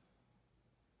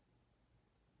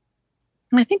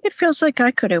 I think it feels like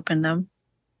I could open them.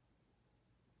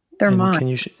 They're mine. Can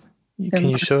you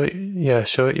show it? Yeah,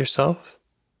 show it yourself.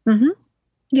 Mm-hmm.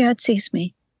 Yeah, it sees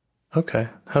me. Okay.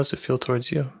 How does it feel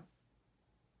towards you?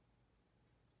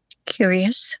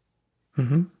 Curious.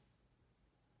 Mm-hmm.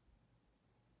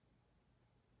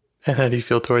 And how do you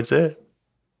feel towards it?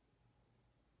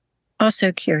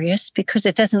 Also curious, because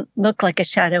it doesn't look like a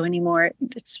shadow anymore.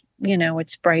 It's,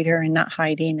 it's brighter and not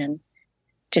hiding and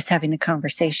just having a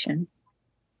conversation.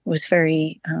 It was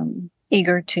very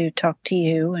eager to talk to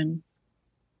you, and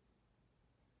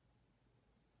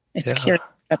it's curious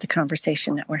about the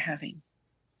conversation that we're having.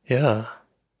 Yeah.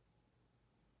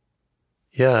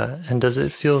 Yeah. And does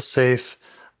it feel safe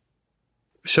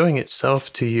showing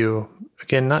itself to you?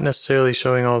 Again, not necessarily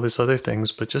showing all these other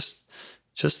things, but just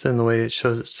in the way it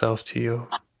shows itself to you.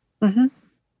 Mm-hmm.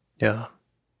 Yeah.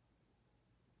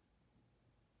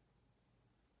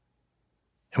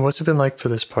 And what's it been like for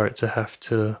this part to have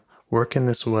to work in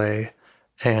this way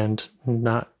and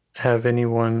not have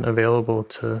anyone available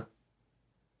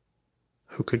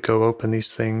who could go open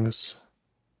these things?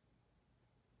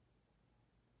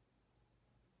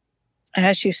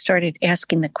 As you started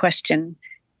asking the question,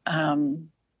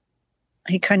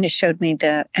 he kind of showed me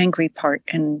the angry part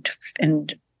and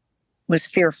was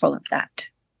fearful of that.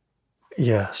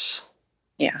 Yes.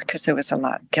 Yeah, because there was a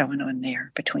lot going on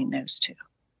there between those two.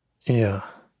 Yeah.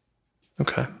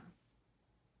 Okay.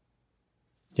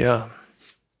 Yeah.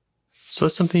 So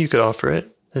that's something you could offer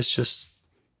it. It's just,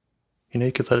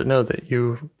 you could let it know that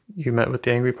you met with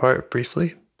the angry part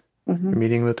briefly. Mm-hmm. You're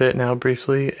meeting with it now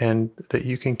briefly, and that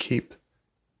you can keep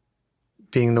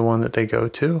being the one that they go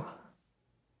to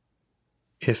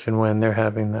if and when they're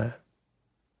having that.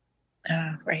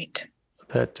 Right.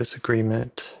 That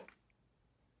disagreement.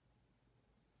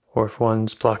 Or if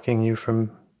one's blocking you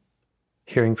from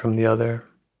hearing from the other.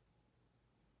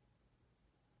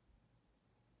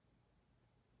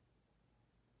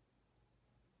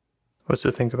 What's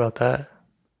to think about that?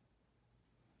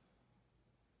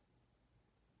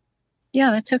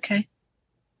 Yeah, that's okay.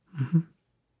 Mm-hmm.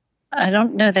 I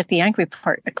don't know that the angry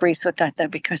part agrees with that, though,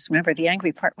 because remember, the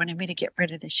angry part wanted me to get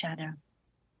rid of the shadow.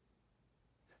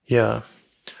 Yeah.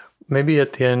 Maybe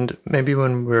at the end, maybe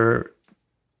when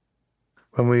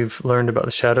we've learned about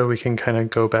the shadow, we can kind of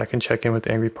go back and check in with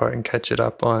the angry part and catch it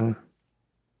up on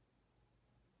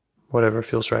whatever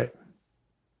feels right.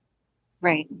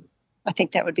 Right. I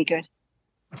think that would be good.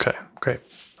 Okay, great.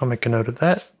 I'll make a note of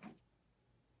that.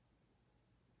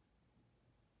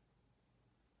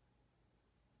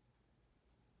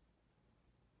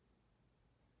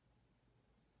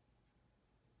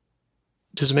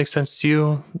 Does it make sense to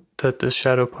you that the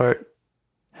shadow part,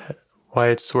 why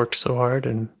it's worked so hard?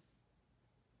 And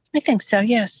I think so,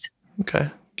 yes. Okay,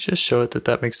 just show it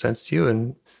that makes sense to you.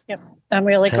 And yep, I'm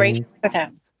really grateful for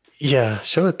that. Yeah,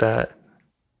 show it that.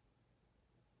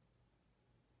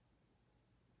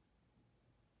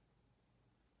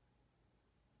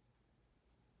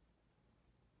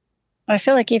 I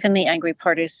feel like even the angry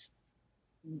part is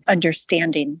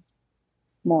understanding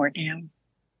more now.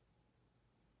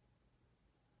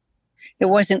 It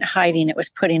wasn't hiding, it was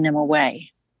putting them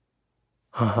away.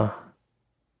 Uh-huh.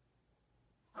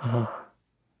 Uh-huh.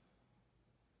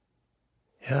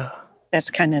 Yeah.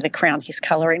 That's kind of the crown he's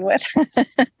coloring with.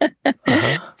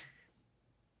 Uh-huh.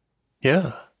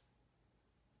 Yeah.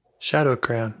 Shadow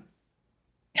crown.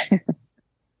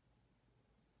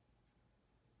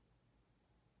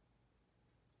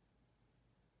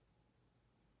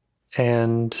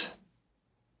 And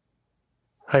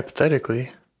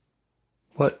hypothetically,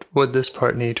 what would this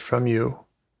part need from you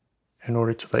in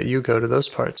order to let you go to those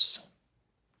parts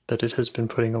that it has been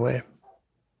putting away?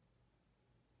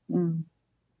 Mm.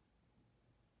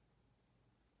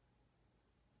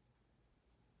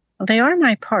 Well, they are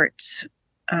my parts.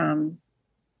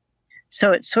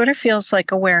 So it sort of feels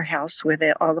like a warehouse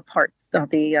where all the parts, all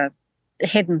the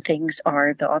hidden things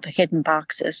are, all the hidden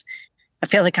boxes. I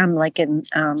feel like I'm like in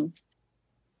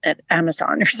at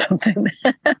Amazon or something.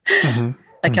 Mm-hmm.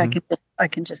 Like Mm-hmm. I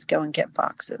can just go and get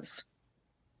boxes.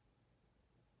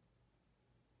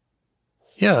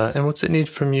 Yeah, and what's it need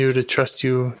from you to trust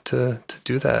you to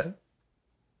do that?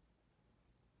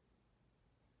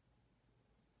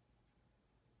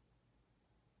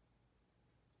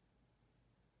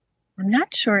 I'm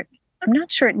not sure. I'm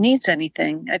not sure it needs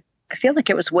anything. I feel like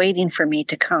it was waiting for me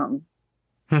to come.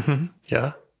 Mm-hmm.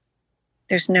 Yeah.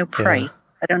 There's no price. Yeah.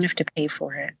 I don't have to pay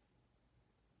for it.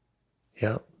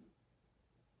 Yeah.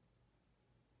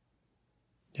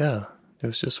 Yeah. It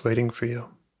was just waiting for you.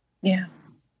 Yeah.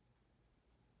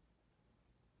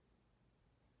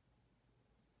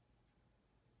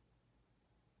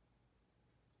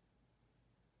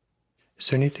 Is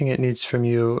there anything it needs from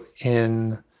you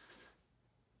in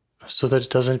so that it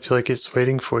doesn't feel like it's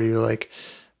waiting for you,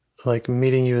 like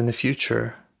meeting you in the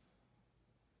future?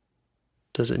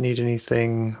 Does it need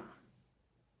anything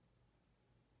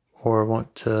or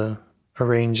want to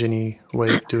arrange any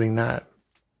way of doing that?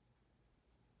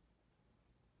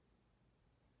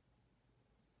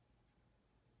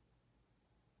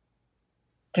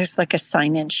 There's like a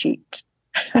sign-in sheet.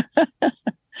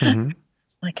 Mm-hmm.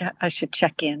 Like I should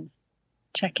check in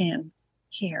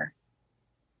here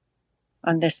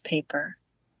on this paper.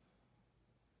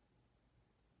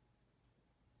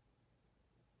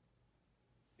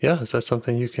 Yeah, is that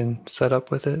something you can set up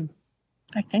with it?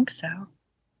 I think so.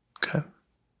 Okay.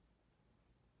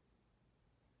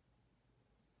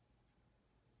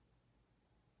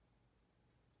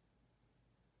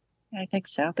 I think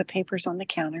so. The paper's on the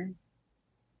counter.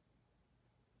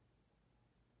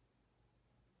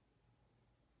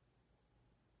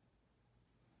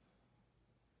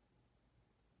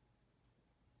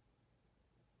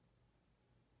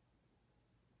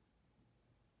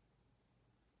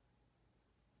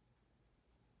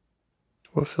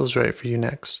 What feels right for you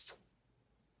next?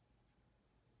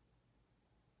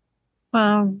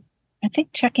 I think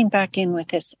checking back in with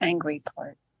this angry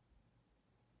part.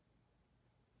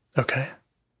 Okay.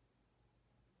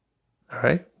 All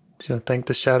right. So thank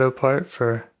the shadow part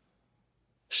for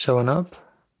showing up,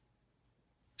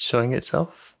 showing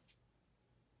itself.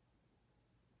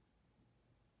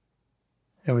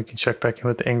 And we can check back in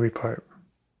with the angry part.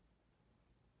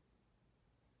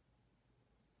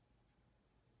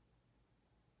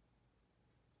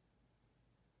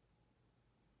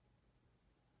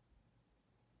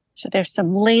 So there's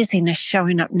some laziness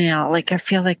showing up now. Like I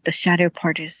feel like the shadow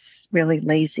part is really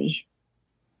lazy.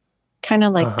 Kind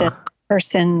of like the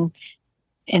person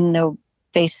in the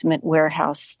basement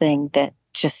warehouse thing that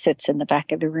just sits in the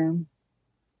back of the room.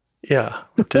 Yeah,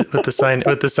 with the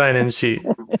sign-in sheet.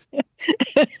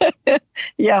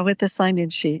 Yeah, with the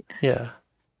sign-in sheet. Yeah.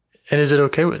 And is it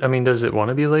okay with, I mean, does it want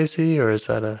to be lazy, or is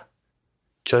that a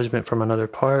judgment from another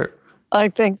part? I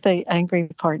think the angry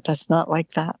part does not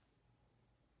like that.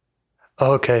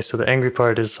 Oh, okay, so the angry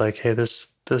part is like, hey, this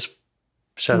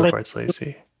shadow part's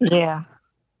lazy. Yeah.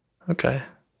 Okay.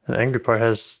 The angry part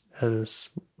has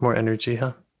more energy,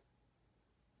 huh?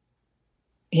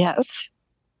 Yes.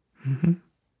 Mm-hmm.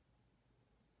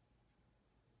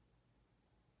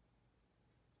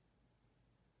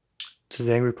 Does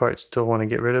the angry part still want to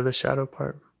get rid of the shadow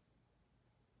part?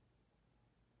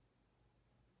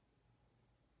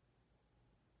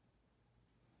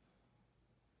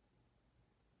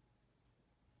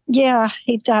 Yeah,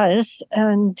 he does.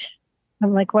 And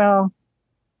I'm like, well,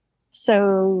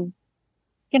 so,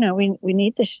 we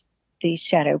need the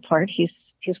shadow part.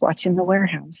 He's watching the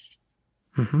warehouse.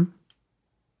 Mm-hmm.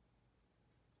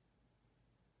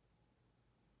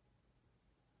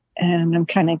 And I'm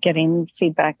kind of getting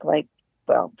feedback like,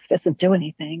 well, it doesn't do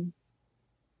anything.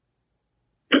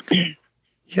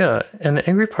 Yeah, and the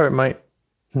angry part might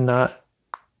not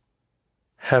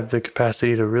have the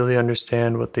capacity to really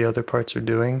understand what the other parts are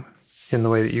doing in the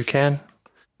way that you can.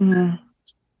 Mm.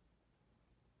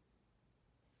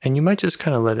 And you might just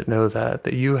kind of let it know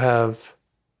that you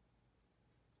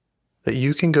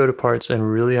can go to parts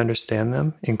and really understand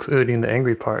them, including the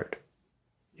angry part.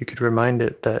 You could remind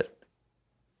it that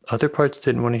other parts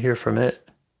didn't want to hear from it,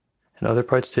 and other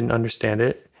parts didn't understand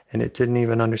it, and it didn't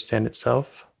even understand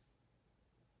itself.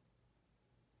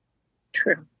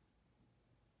 True.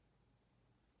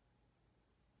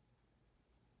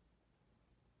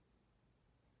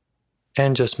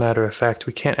 And just matter of fact,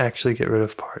 we can't actually get rid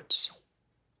of parts.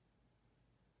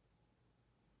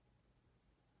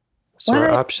 So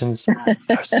our options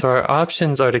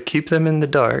are to keep them in the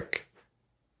dark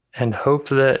and hope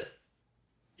that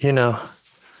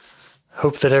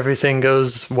everything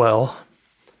goes well,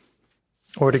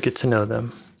 or to get to know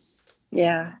them.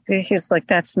 Yeah. He's like,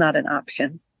 that's not an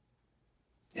option.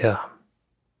 Yeah.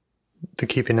 The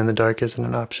keeping in the dark isn't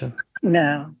an option.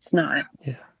 No, it's not.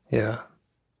 Yeah.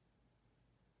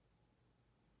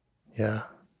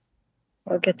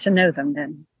 We'll get to know them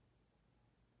then.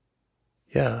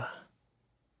 Yeah.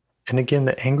 And again,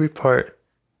 the angry part,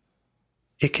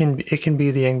 it can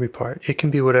be the angry part. It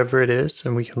can be whatever it is,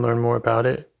 and we can learn more about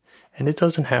it. And it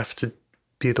doesn't have to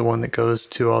be the one that goes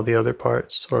to all the other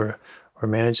parts or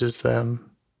manages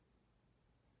them.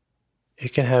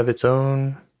 It can have its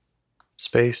own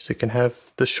space. It can have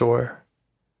the shore.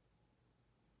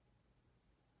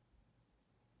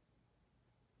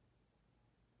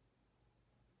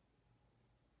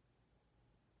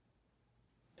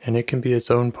 And it can be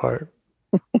its own part.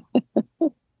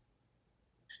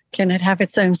 Can it have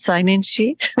its own sign-in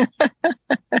sheet?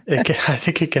 I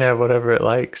think it can have whatever it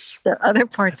likes. The other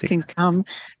parts can come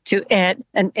to it,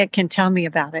 and it can tell me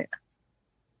about it.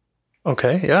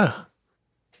 Okay, yeah.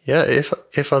 Yeah,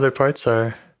 if other parts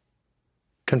are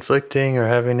conflicting or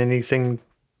having anything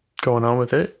going on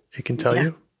with it, it can tell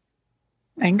you.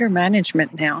 Anger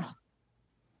management now.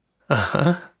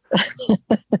 Uh-huh.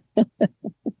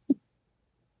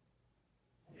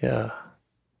 Yeah.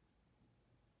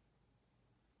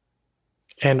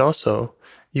 And also,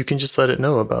 you can just let it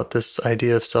know about this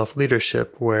idea of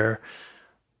self-leadership where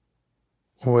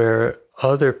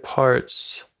other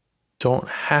parts don't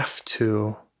have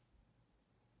to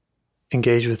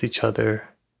engage with each other,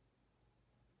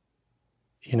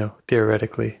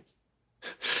 theoretically.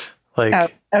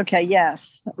 Like, okay,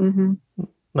 yes. Mm-hmm.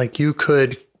 Like you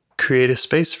could create a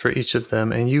space for each of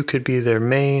them and you could be their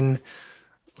main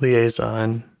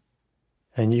liaison,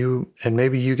 and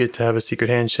maybe you get to have a secret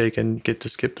handshake and get to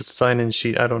skip the sign-in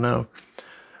sheet. I don't know.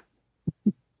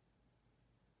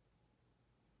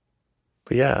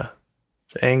 But yeah,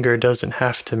 the anger doesn't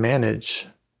have to manage.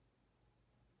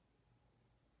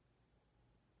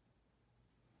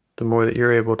 The more that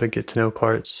you're able to get to know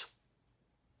parts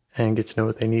and get to know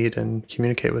what they need and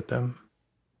communicate with them.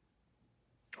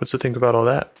 What's the think about all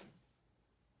that?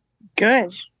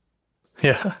 Good.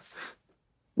 Yeah.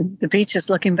 The beach is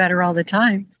looking better all the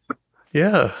time.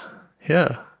 Yeah.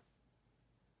 Is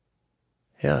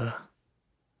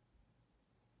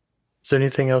there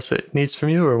anything else it needs from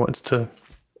you or wants to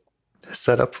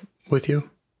set up with you?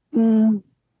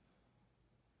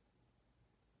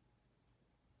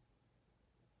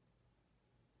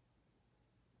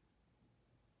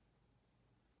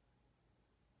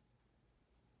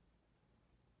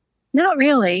 Not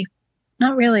really.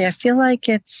 I feel like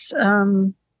it's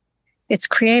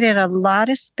created a lot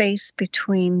of space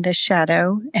between the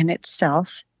shadow and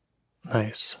itself.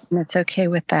 Nice. And it's okay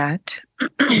with that.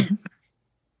 The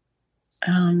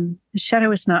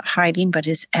shadow is not hiding, but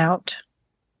is out.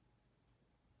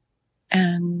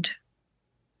 And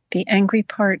the angry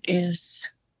part is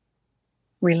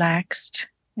relaxed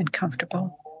and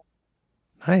comfortable.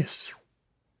 Nice.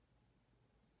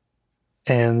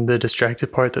 And the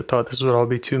distracted part that thought this would all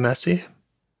be too messy?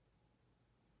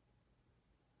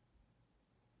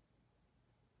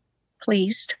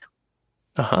 Pleased.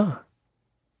 Uh-huh.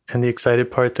 And the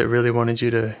excited part that really wanted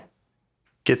you to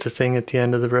get the thing at the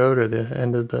end of the road or the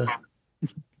end of the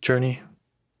journey?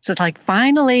 So it's like,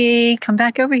 finally, come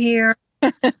back over here.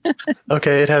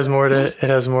 Okay, it has more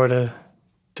to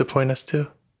point us to.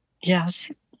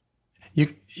 Yes.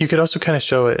 You could also kind of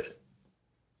show it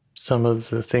some of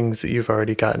the things that you've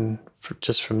already gotten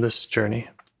just from this journey.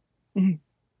 Mm-hmm.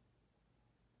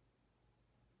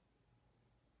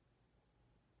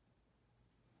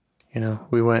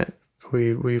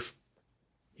 We've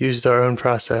used our own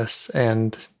process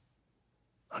and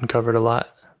uncovered a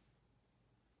lot.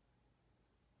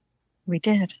 We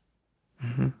did.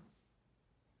 Mm-hmm.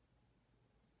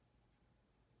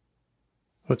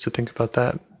 What's to think about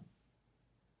that?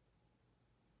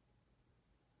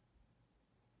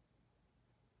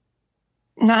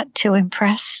 Not too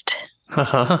impressed.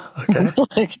 Okay. It's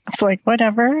like,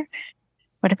 whatever.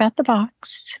 What about the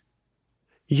box?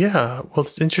 Yeah, well,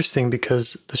 it's interesting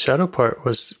because the shadow part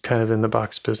was kind of in the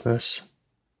box business.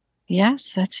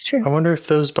 Yes, that's true. I wonder if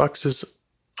those boxes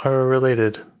are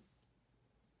related.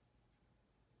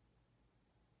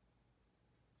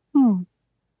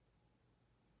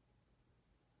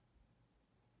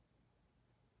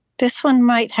 This one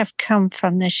might have come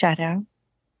from the shadow.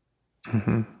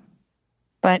 Mm-hmm.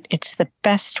 But it's the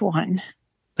best one.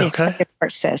 The executive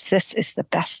part says this is the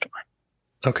best one.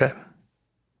 Okay.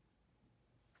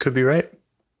 Could be right.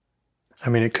 I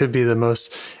mean, it could be the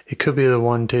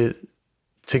one to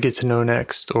get to know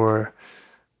next, or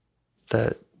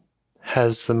that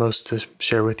has the most to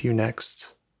share with you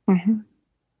next. Mm-hmm.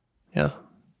 Yeah.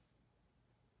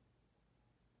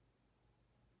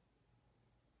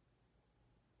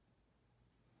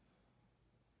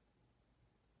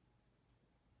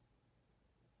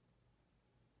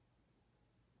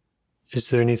 is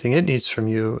there anything it needs from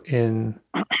you in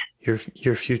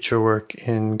your future work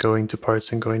in going to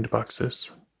parts and going to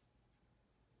boxes?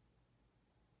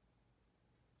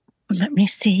 Let me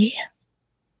see.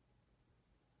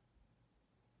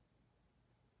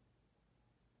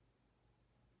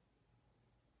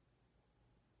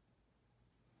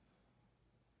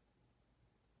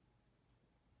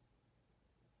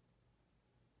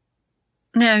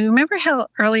 Now, you remember how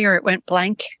earlier it went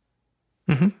blank?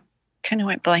 Mm-hmm. Kind of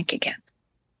went blank again.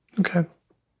 Okay.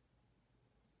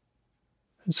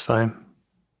 It's fine.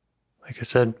 Like I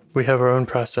said, we have our own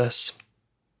process.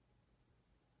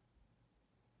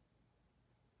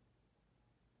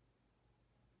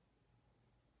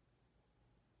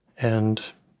 And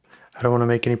I don't want to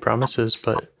make any promises,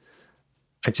 but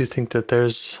I do think that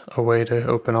there's a way to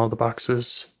open all the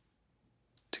boxes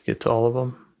to get to all of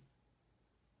them.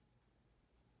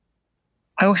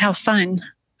 Oh, how fun.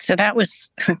 So that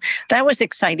was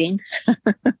exciting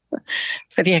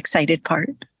for the excited part.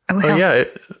 Oh yeah.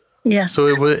 Yeah. So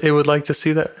it would like to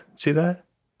see that. See that?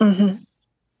 Mm-hmm.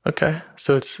 Okay.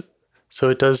 So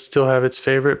it does still have its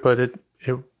favorite, but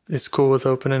it's cool with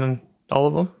opening all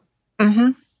of them. Mm-hmm.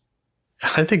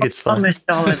 I think it's fun. Almost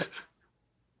all of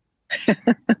it.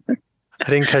 I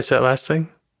didn't catch that last thing.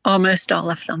 Almost all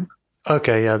of them.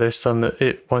 Okay, yeah, there's some that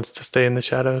it wants to stay in the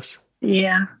shadows.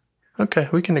 Yeah. Okay,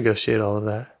 we can negotiate all of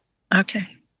that. Okay.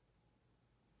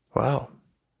 Wow.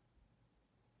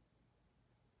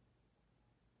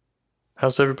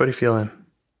 How's everybody feeling?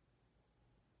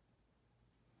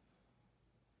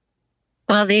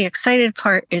 Well, the excited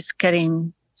part is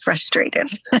getting frustrated.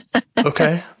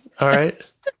 Okay, all right.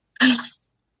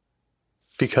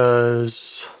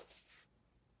 Because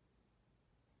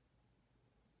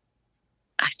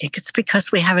I think it's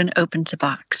because we haven't opened the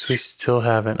box. we still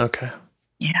haven't. Okay.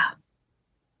 Yeah.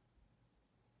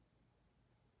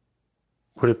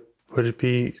 Would it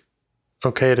be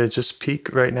okay to just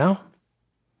peek right now?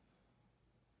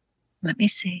 Let me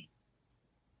see.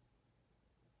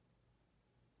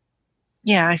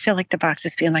 Yeah, I feel like the box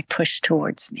is being like pushed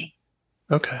towards me.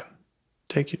 Okay.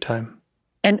 Take your time.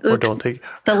 And oops, Or don't take.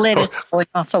 the lid is falling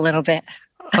off a little bit.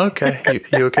 Okay.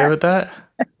 You okay with that?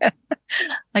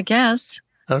 I guess.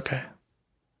 Okay.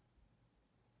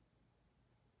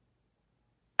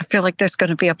 I feel like there's going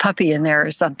to be a puppy in there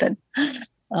or something.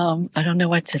 I don't know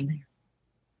what's in there.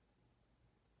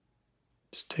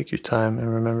 Just take your time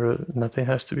and remember nothing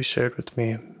has to be shared with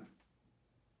me.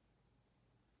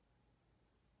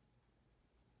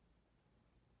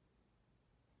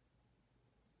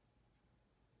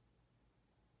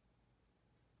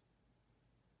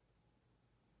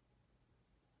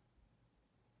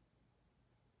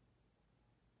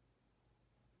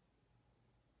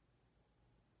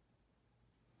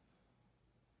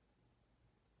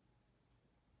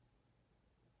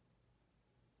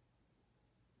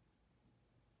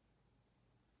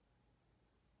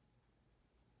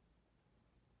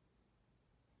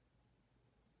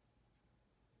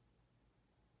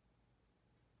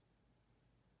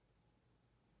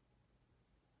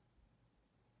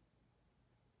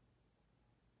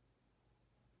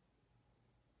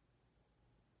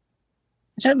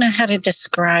 I don't know how to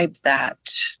describe that.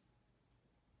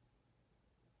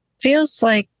 Feels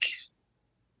like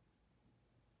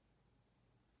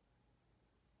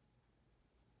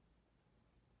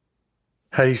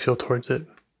How do you feel towards it?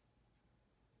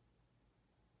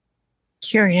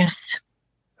 curious.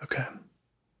 Okay.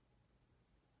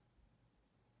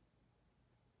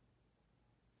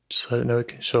 Just let it know it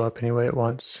can show up any way it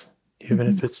wants, even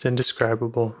if it's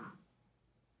indescribable.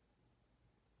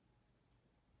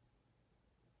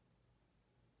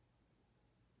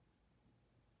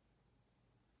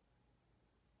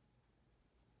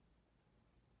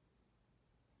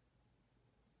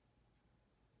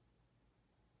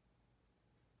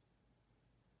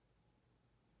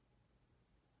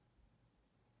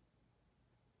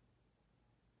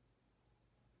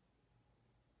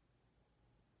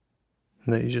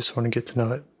 And that you just want to get to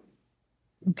know it.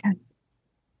 Okay.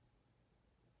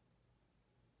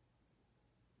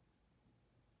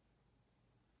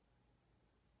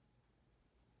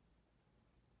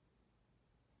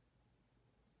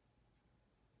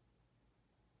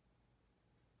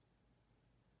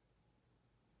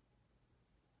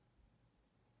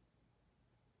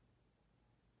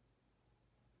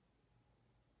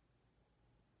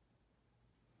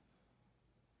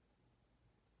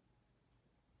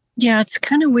 Yeah, it's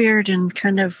kind of weird and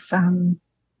kind of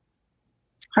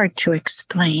hard to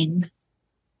explain.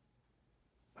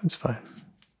 That's fine.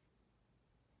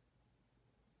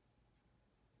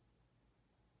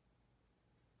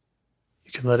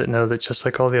 You can let it know that just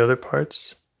like all the other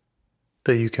parts,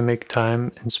 that you can make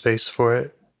time and space for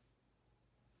it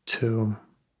to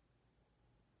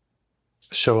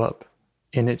show up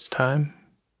in its time.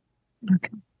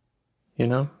 Okay. You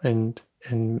know, and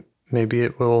maybe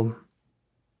it will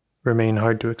remain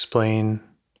hard to explain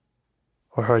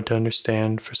or hard to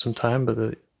understand for some time,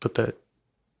 but that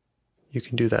you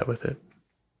can do that with it.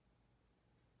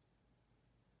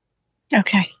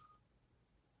 Okay.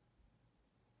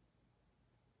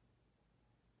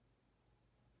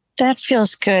 That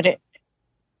feels good.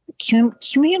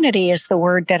 Community is the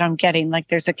word that I'm getting. Like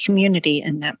there's a community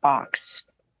in that box.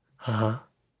 Uh-huh.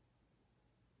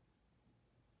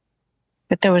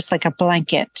 But there was like a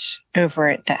blanket over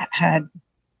it that had,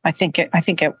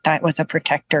 that was a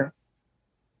protector.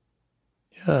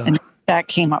 Yeah. And that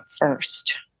came up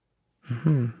first.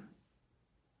 Mm-hmm.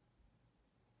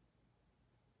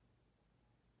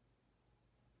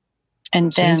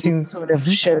 And So then anything, sort of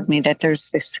showed me that there's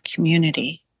this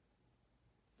community.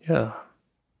 Yeah.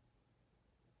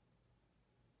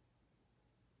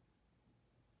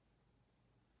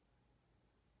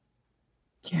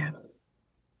 Yeah.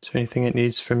 Is there anything it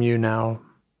needs from you now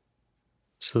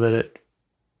so that it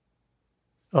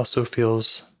also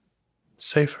feels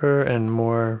safer and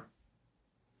more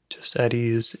just at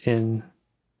ease in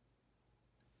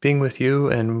being with you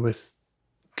and with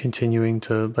continuing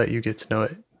to let you get to know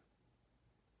it?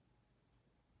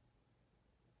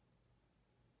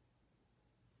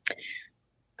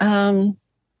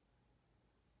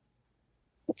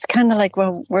 It's kind of like,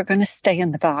 well, we're going to stay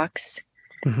in the box.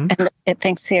 Mm-hmm. And it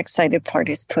thinks the excited part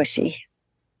is pushy.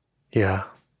 Yeah.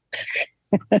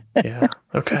 Yeah.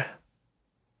 Okay.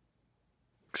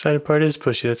 Excited part is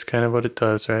pushy. That's kind of what it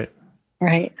does, right?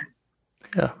 Right.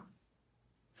 Yeah.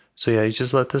 So yeah, you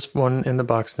just let this one in the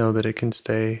box know that it can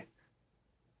stay.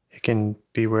 It can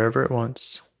be wherever it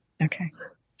wants. Okay.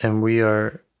 And we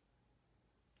are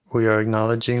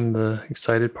acknowledging the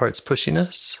excited part's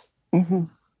pushiness. Mm-hmm.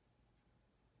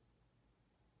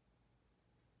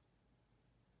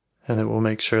 And that we'll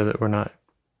make sure that we're not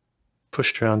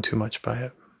pushed around too much by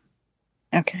it.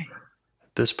 Okay.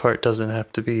 This part doesn't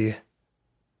have to be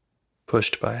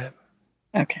pushed by it.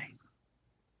 Okay.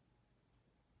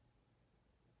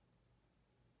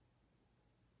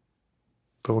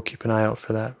 But we'll keep an eye out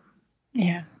for that.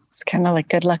 Yeah. It's kind of like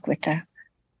good luck with that.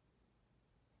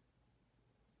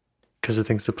 Because it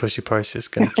thinks the pushy part's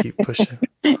just going to keep pushing.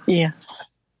 Yeah.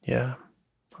 Yeah.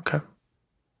 Okay.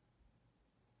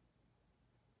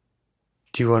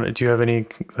 Do you have any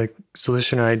like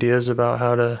solution or ideas about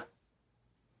how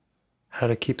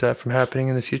to keep that from happening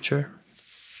in the future?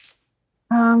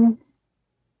 How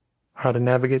to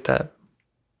navigate that?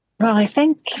 Well, I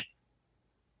think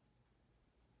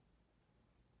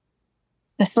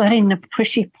just letting the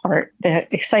pushy part,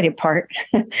 the excited part,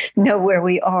 know where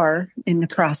we are in the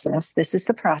process. This is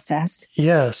the process.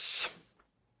 Yes.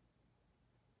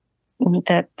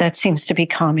 That seems to be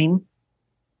calming.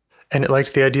 And it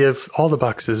liked the idea of all the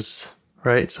boxes,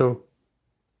 right? So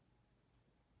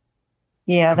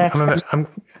yeah, I'm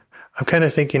kind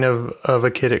of thinking of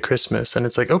a kid at Christmas, and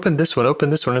it's like, open this one.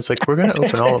 It's like, we're going to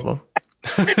open all of them.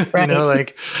 Right. You know,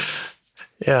 like,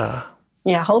 yeah.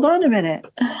 Yeah, hold on a minute.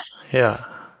 Yeah.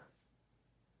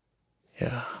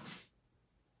 Yeah.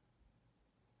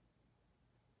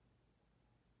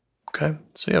 Okay.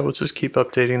 So yeah, we'll just keep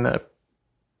updating that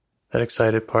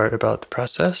excited part about the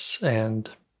process and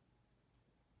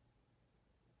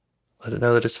let it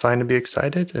know that it's fine to be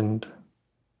excited and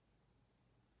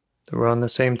that we're on the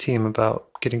same team about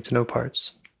getting to know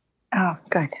parts. Oh,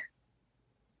 good.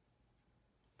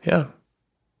 Yeah.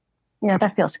 Yeah,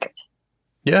 that feels good.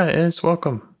 Yeah, and it's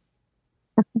welcome.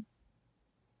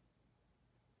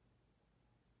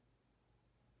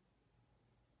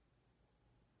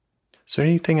 Is there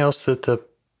anything else that the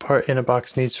part in a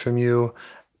box needs from you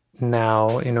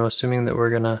now, assuming that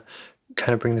we're going to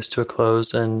kind of bring this to a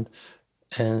close and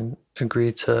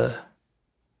agree to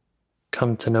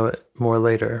come to know it more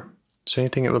later? Is there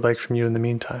anything it would like from you in the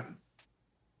meantime?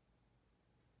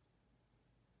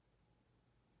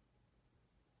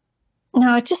 No,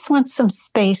 I just want some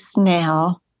space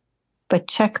now, but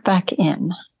check back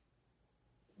in.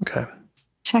 Okay.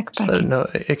 Check back Just let it in. know.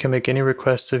 It can make any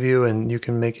requests of you, and you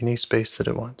can make any space that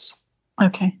it wants.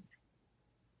 Okay.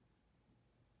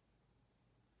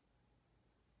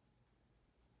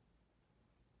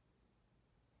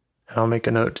 And I'll make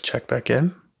a note to check back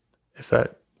in, if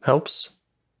that helps.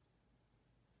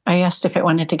 I asked if it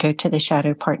wanted to go to the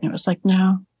shadow part, and it was like,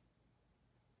 no.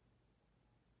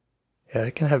 Yeah,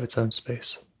 it can have its own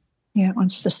space. Yeah, it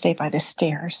wants to stay by the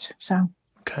stairs. So.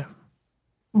 Okay.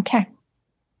 Okay.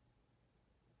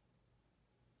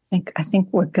 I think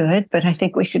we're good, but I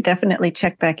think we should definitely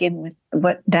check back in with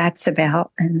what that's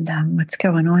about and what's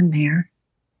going on there.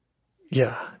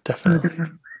 Yeah,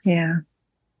 definitely. Yeah.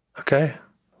 Okay.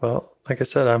 Well, like I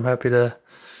said, I'm happy to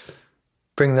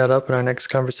bring that up in our next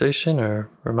conversation or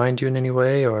remind you in any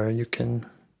way, or you can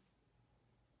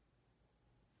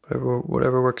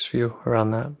whatever works for you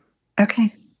around that.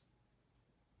 Okay.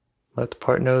 Let the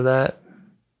part know that.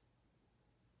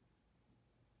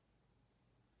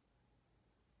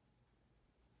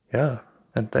 Yeah.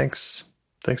 And thanks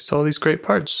to all these great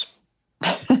parts.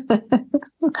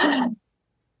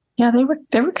 Yeah, they were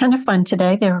kind of fun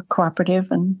today. They were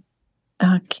cooperative and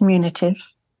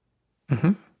communicative.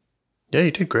 Mm-hmm. Yeah,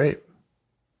 you did great.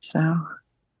 So,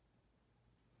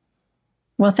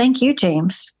 well, thank you,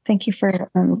 James. Thank you for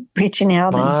reaching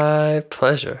out. My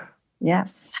pleasure.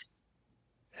 Yes.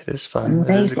 It is fun.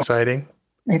 Amazing. It is exciting.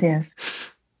 It is.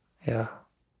 Yeah.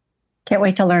 Can't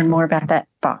wait to learn more about that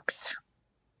fox.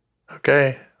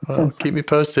 Okay. Well, keep me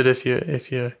posted if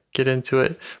you get into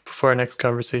it before our next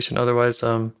conversation. Otherwise,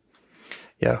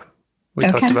 yeah, we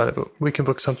talked about it, but we can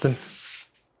book something.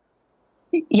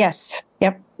 Yes.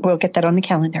 Yep. We'll get that on the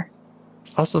calendar.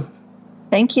 Awesome.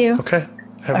 Thank you. Okay.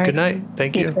 Have a good night.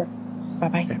 Thank you.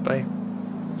 Bye-bye. Okay, bye.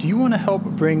 Do you want to help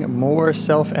bring more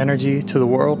self-energy to the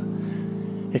world?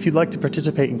 If you'd like to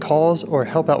participate in calls or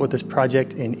help out with this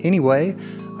project in any way,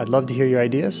 I'd love to hear your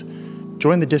ideas.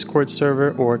 Join the Discord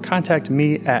server or contact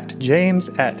me at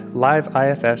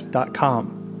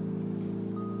james@liveifs.com.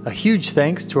 A huge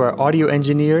thanks to our audio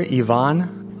engineer,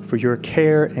 Yvonne, for your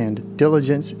care and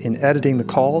diligence in editing the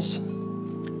calls.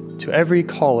 To every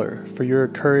caller for your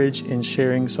courage in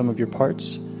sharing some of your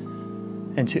parts.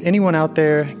 And to anyone out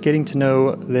there getting to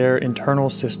know their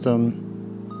internal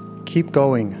system, keep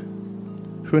going.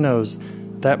 Who knows?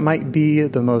 That might be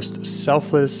the most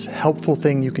selfless, helpful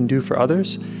thing you can do for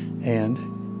others, and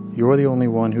you're the only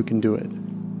one who can do it.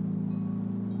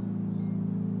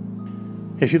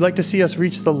 If you'd like to see us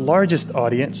reach the largest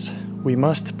audience, we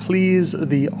must please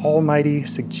the almighty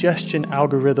suggestion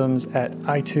algorithms at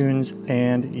iTunes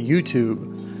and YouTube.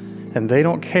 And they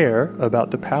don't care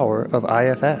about the power of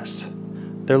IFS.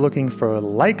 They're looking for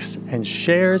likes and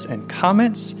shares and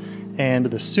comments, and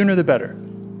the sooner the better.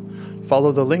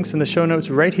 Follow the links in the show notes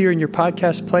right here in your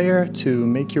podcast player to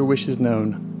make your wishes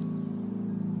known.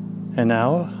 And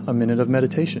now, a minute of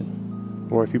meditation.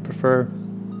 Or if you prefer,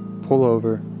 pull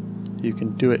over. You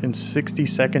can do it in 60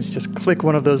 seconds. Just click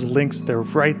one of those links. They're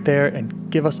right there,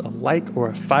 and give us a like or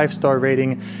a 5-star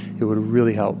rating. It would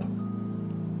really help.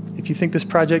 If you think this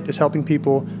project is helping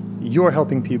people, you're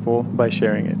helping people by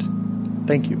sharing it.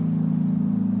 Thank you.